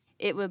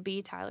 it would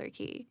be Tyler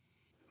Key.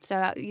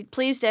 So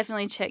please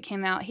definitely check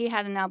him out. He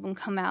had an album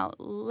come out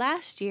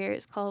last year.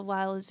 It's called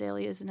Wild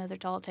Azaleas and Other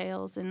Tall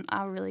Tales, and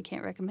I really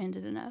can't recommend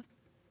it enough.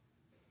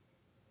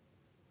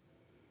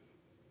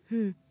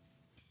 And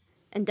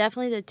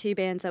definitely the two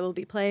bands I will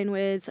be playing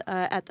with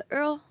at the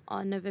Earl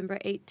on November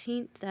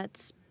 18th.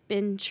 That's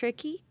Ben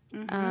Tricky.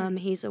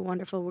 He's a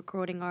wonderful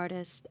recording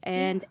artist.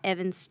 And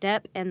Evan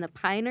Stepp and the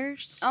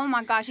Piners. Oh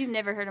my gosh, you've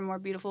never heard a more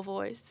beautiful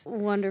voice.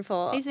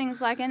 Wonderful. He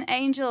sings like an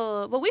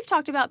angel. Well, we've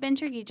talked about Ben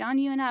Tricky. John,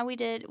 you and I,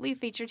 we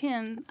featured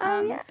him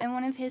in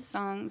one of his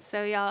songs.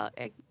 So y'all,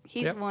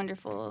 he's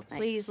wonderful.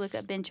 Please look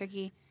up Ben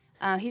Tricky.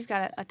 He's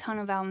got a ton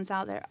of albums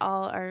out there.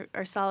 All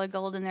are solid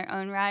gold in their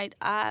own right.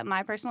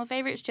 My personal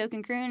favorite is Choke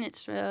and Croon.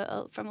 It's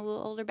from a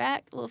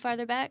little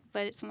farther back,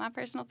 but it's my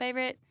personal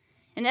favorite.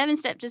 And Evan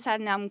Stepp just had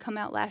an album come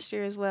out last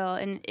year as well,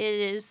 and it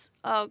is,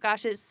 oh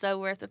gosh, it's so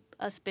worth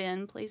a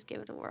spin. Please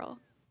give it a whirl.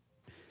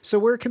 So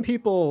where can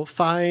people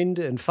find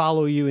and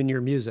follow you in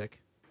your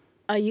music?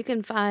 You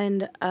can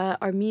find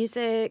our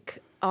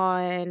music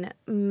on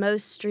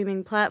most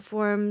streaming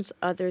platforms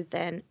other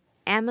than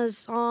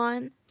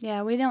Amazon.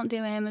 Yeah, we don't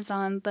do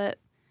Amazon, but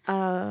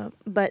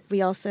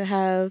we also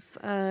have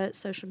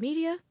social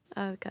media.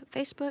 We've got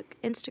Facebook,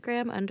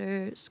 Instagram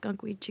under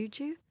Skunkweed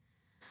Juju.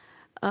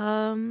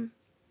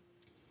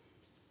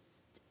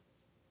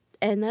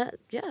 And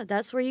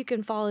that's where you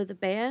can follow the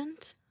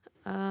band.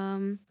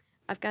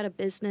 I've got a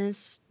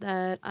business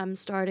that I'm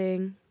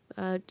starting.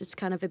 It's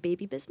kind of a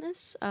baby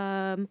business.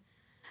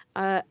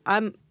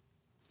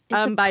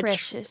 it's a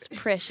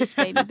precious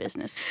baby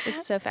business.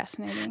 It's so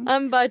fascinating.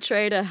 I'm by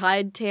trade a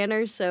hide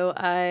tanner, so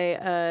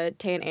I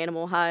tan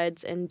animal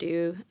hides and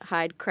do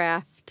hide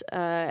craft,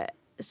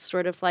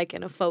 sort of like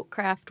in a folk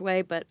craft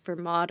way, but for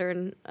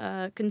modern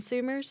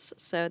consumers.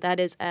 So that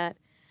is at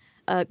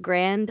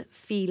Grand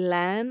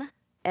Feline,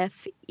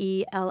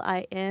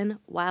 Felin,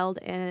 Wild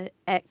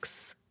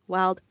X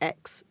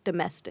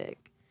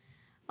Domestic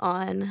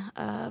on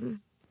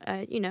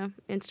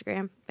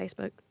Instagram,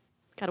 Facebook.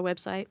 Got a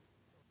website.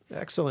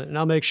 Excellent. And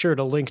I'll make sure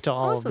to link to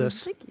all of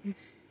this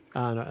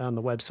on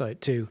the website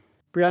too.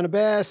 Brianna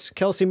Bass,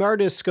 Kelsey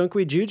Martis,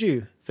 Skunkweed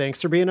Juju,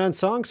 thanks for being on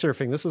Song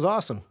Surfing. This is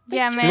awesome.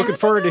 Yeah, man. Looking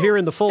forward to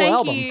hearing the full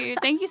album. Thank you.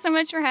 Thank you so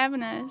much for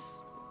having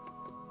us.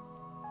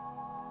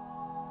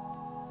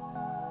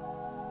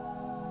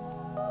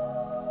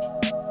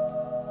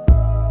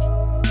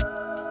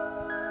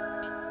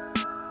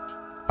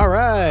 All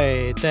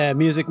right, that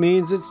music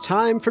means it's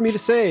time for me to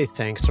say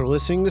thanks for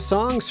listening to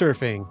Song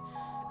Surfing.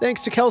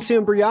 Thanks to Kelsey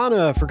and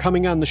Brianna for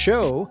coming on the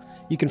show.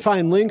 You can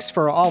find links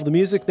for all the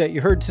music that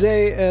you heard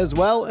today, as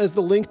well as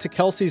the link to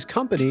Kelsey's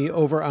company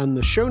over on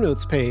the show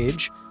notes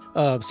page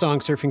of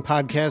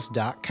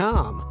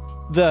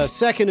songsurfingpodcast.com. The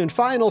second and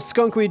final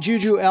Skunkweed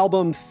Juju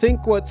album,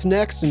 Think What's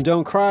Next and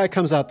Don't Cry,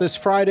 comes out this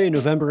Friday,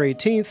 November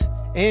 18th.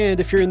 And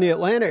if you're in the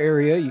Atlanta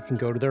area, you can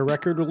go to their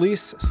record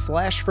release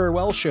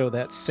 /farewell show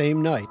that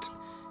same night.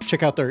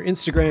 Check out their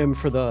Instagram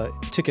for the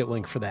ticket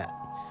link for that.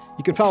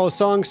 You can follow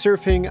Song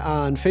Surfing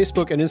on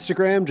Facebook and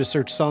Instagram. Just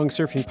search Song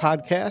Surfing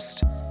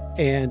Podcast.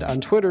 And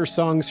on Twitter,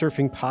 Song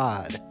Surfing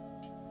Pod.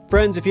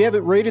 Friends, if you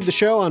haven't rated the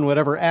show on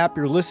whatever app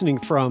you're listening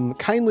from,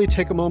 kindly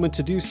take a moment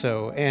to do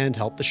so and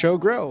help the show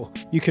grow.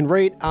 You can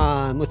rate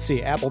on,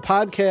 Apple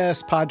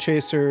Podcasts,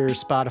 Podchaser,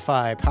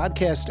 Spotify,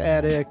 Podcast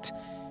Addict,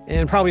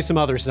 and probably some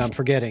others that I'm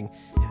forgetting.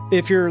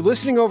 If you're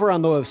listening over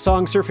on the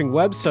Song Surfing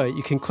website,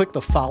 you can click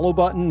the follow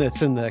button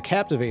that's in the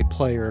Captivate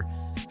player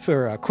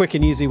for a quick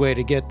and easy way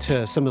to get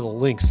to some of the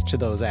links to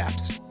those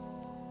apps.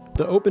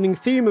 The opening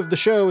theme of the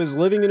show is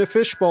Living in a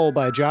Fishbowl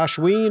by Josh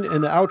Ween,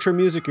 and the outro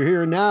music you're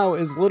hearing now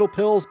is Little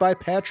Pills by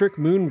Patrick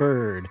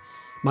Moonbird.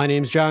 My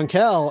name's John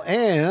Kell,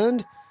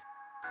 and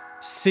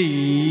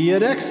see you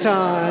next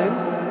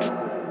time!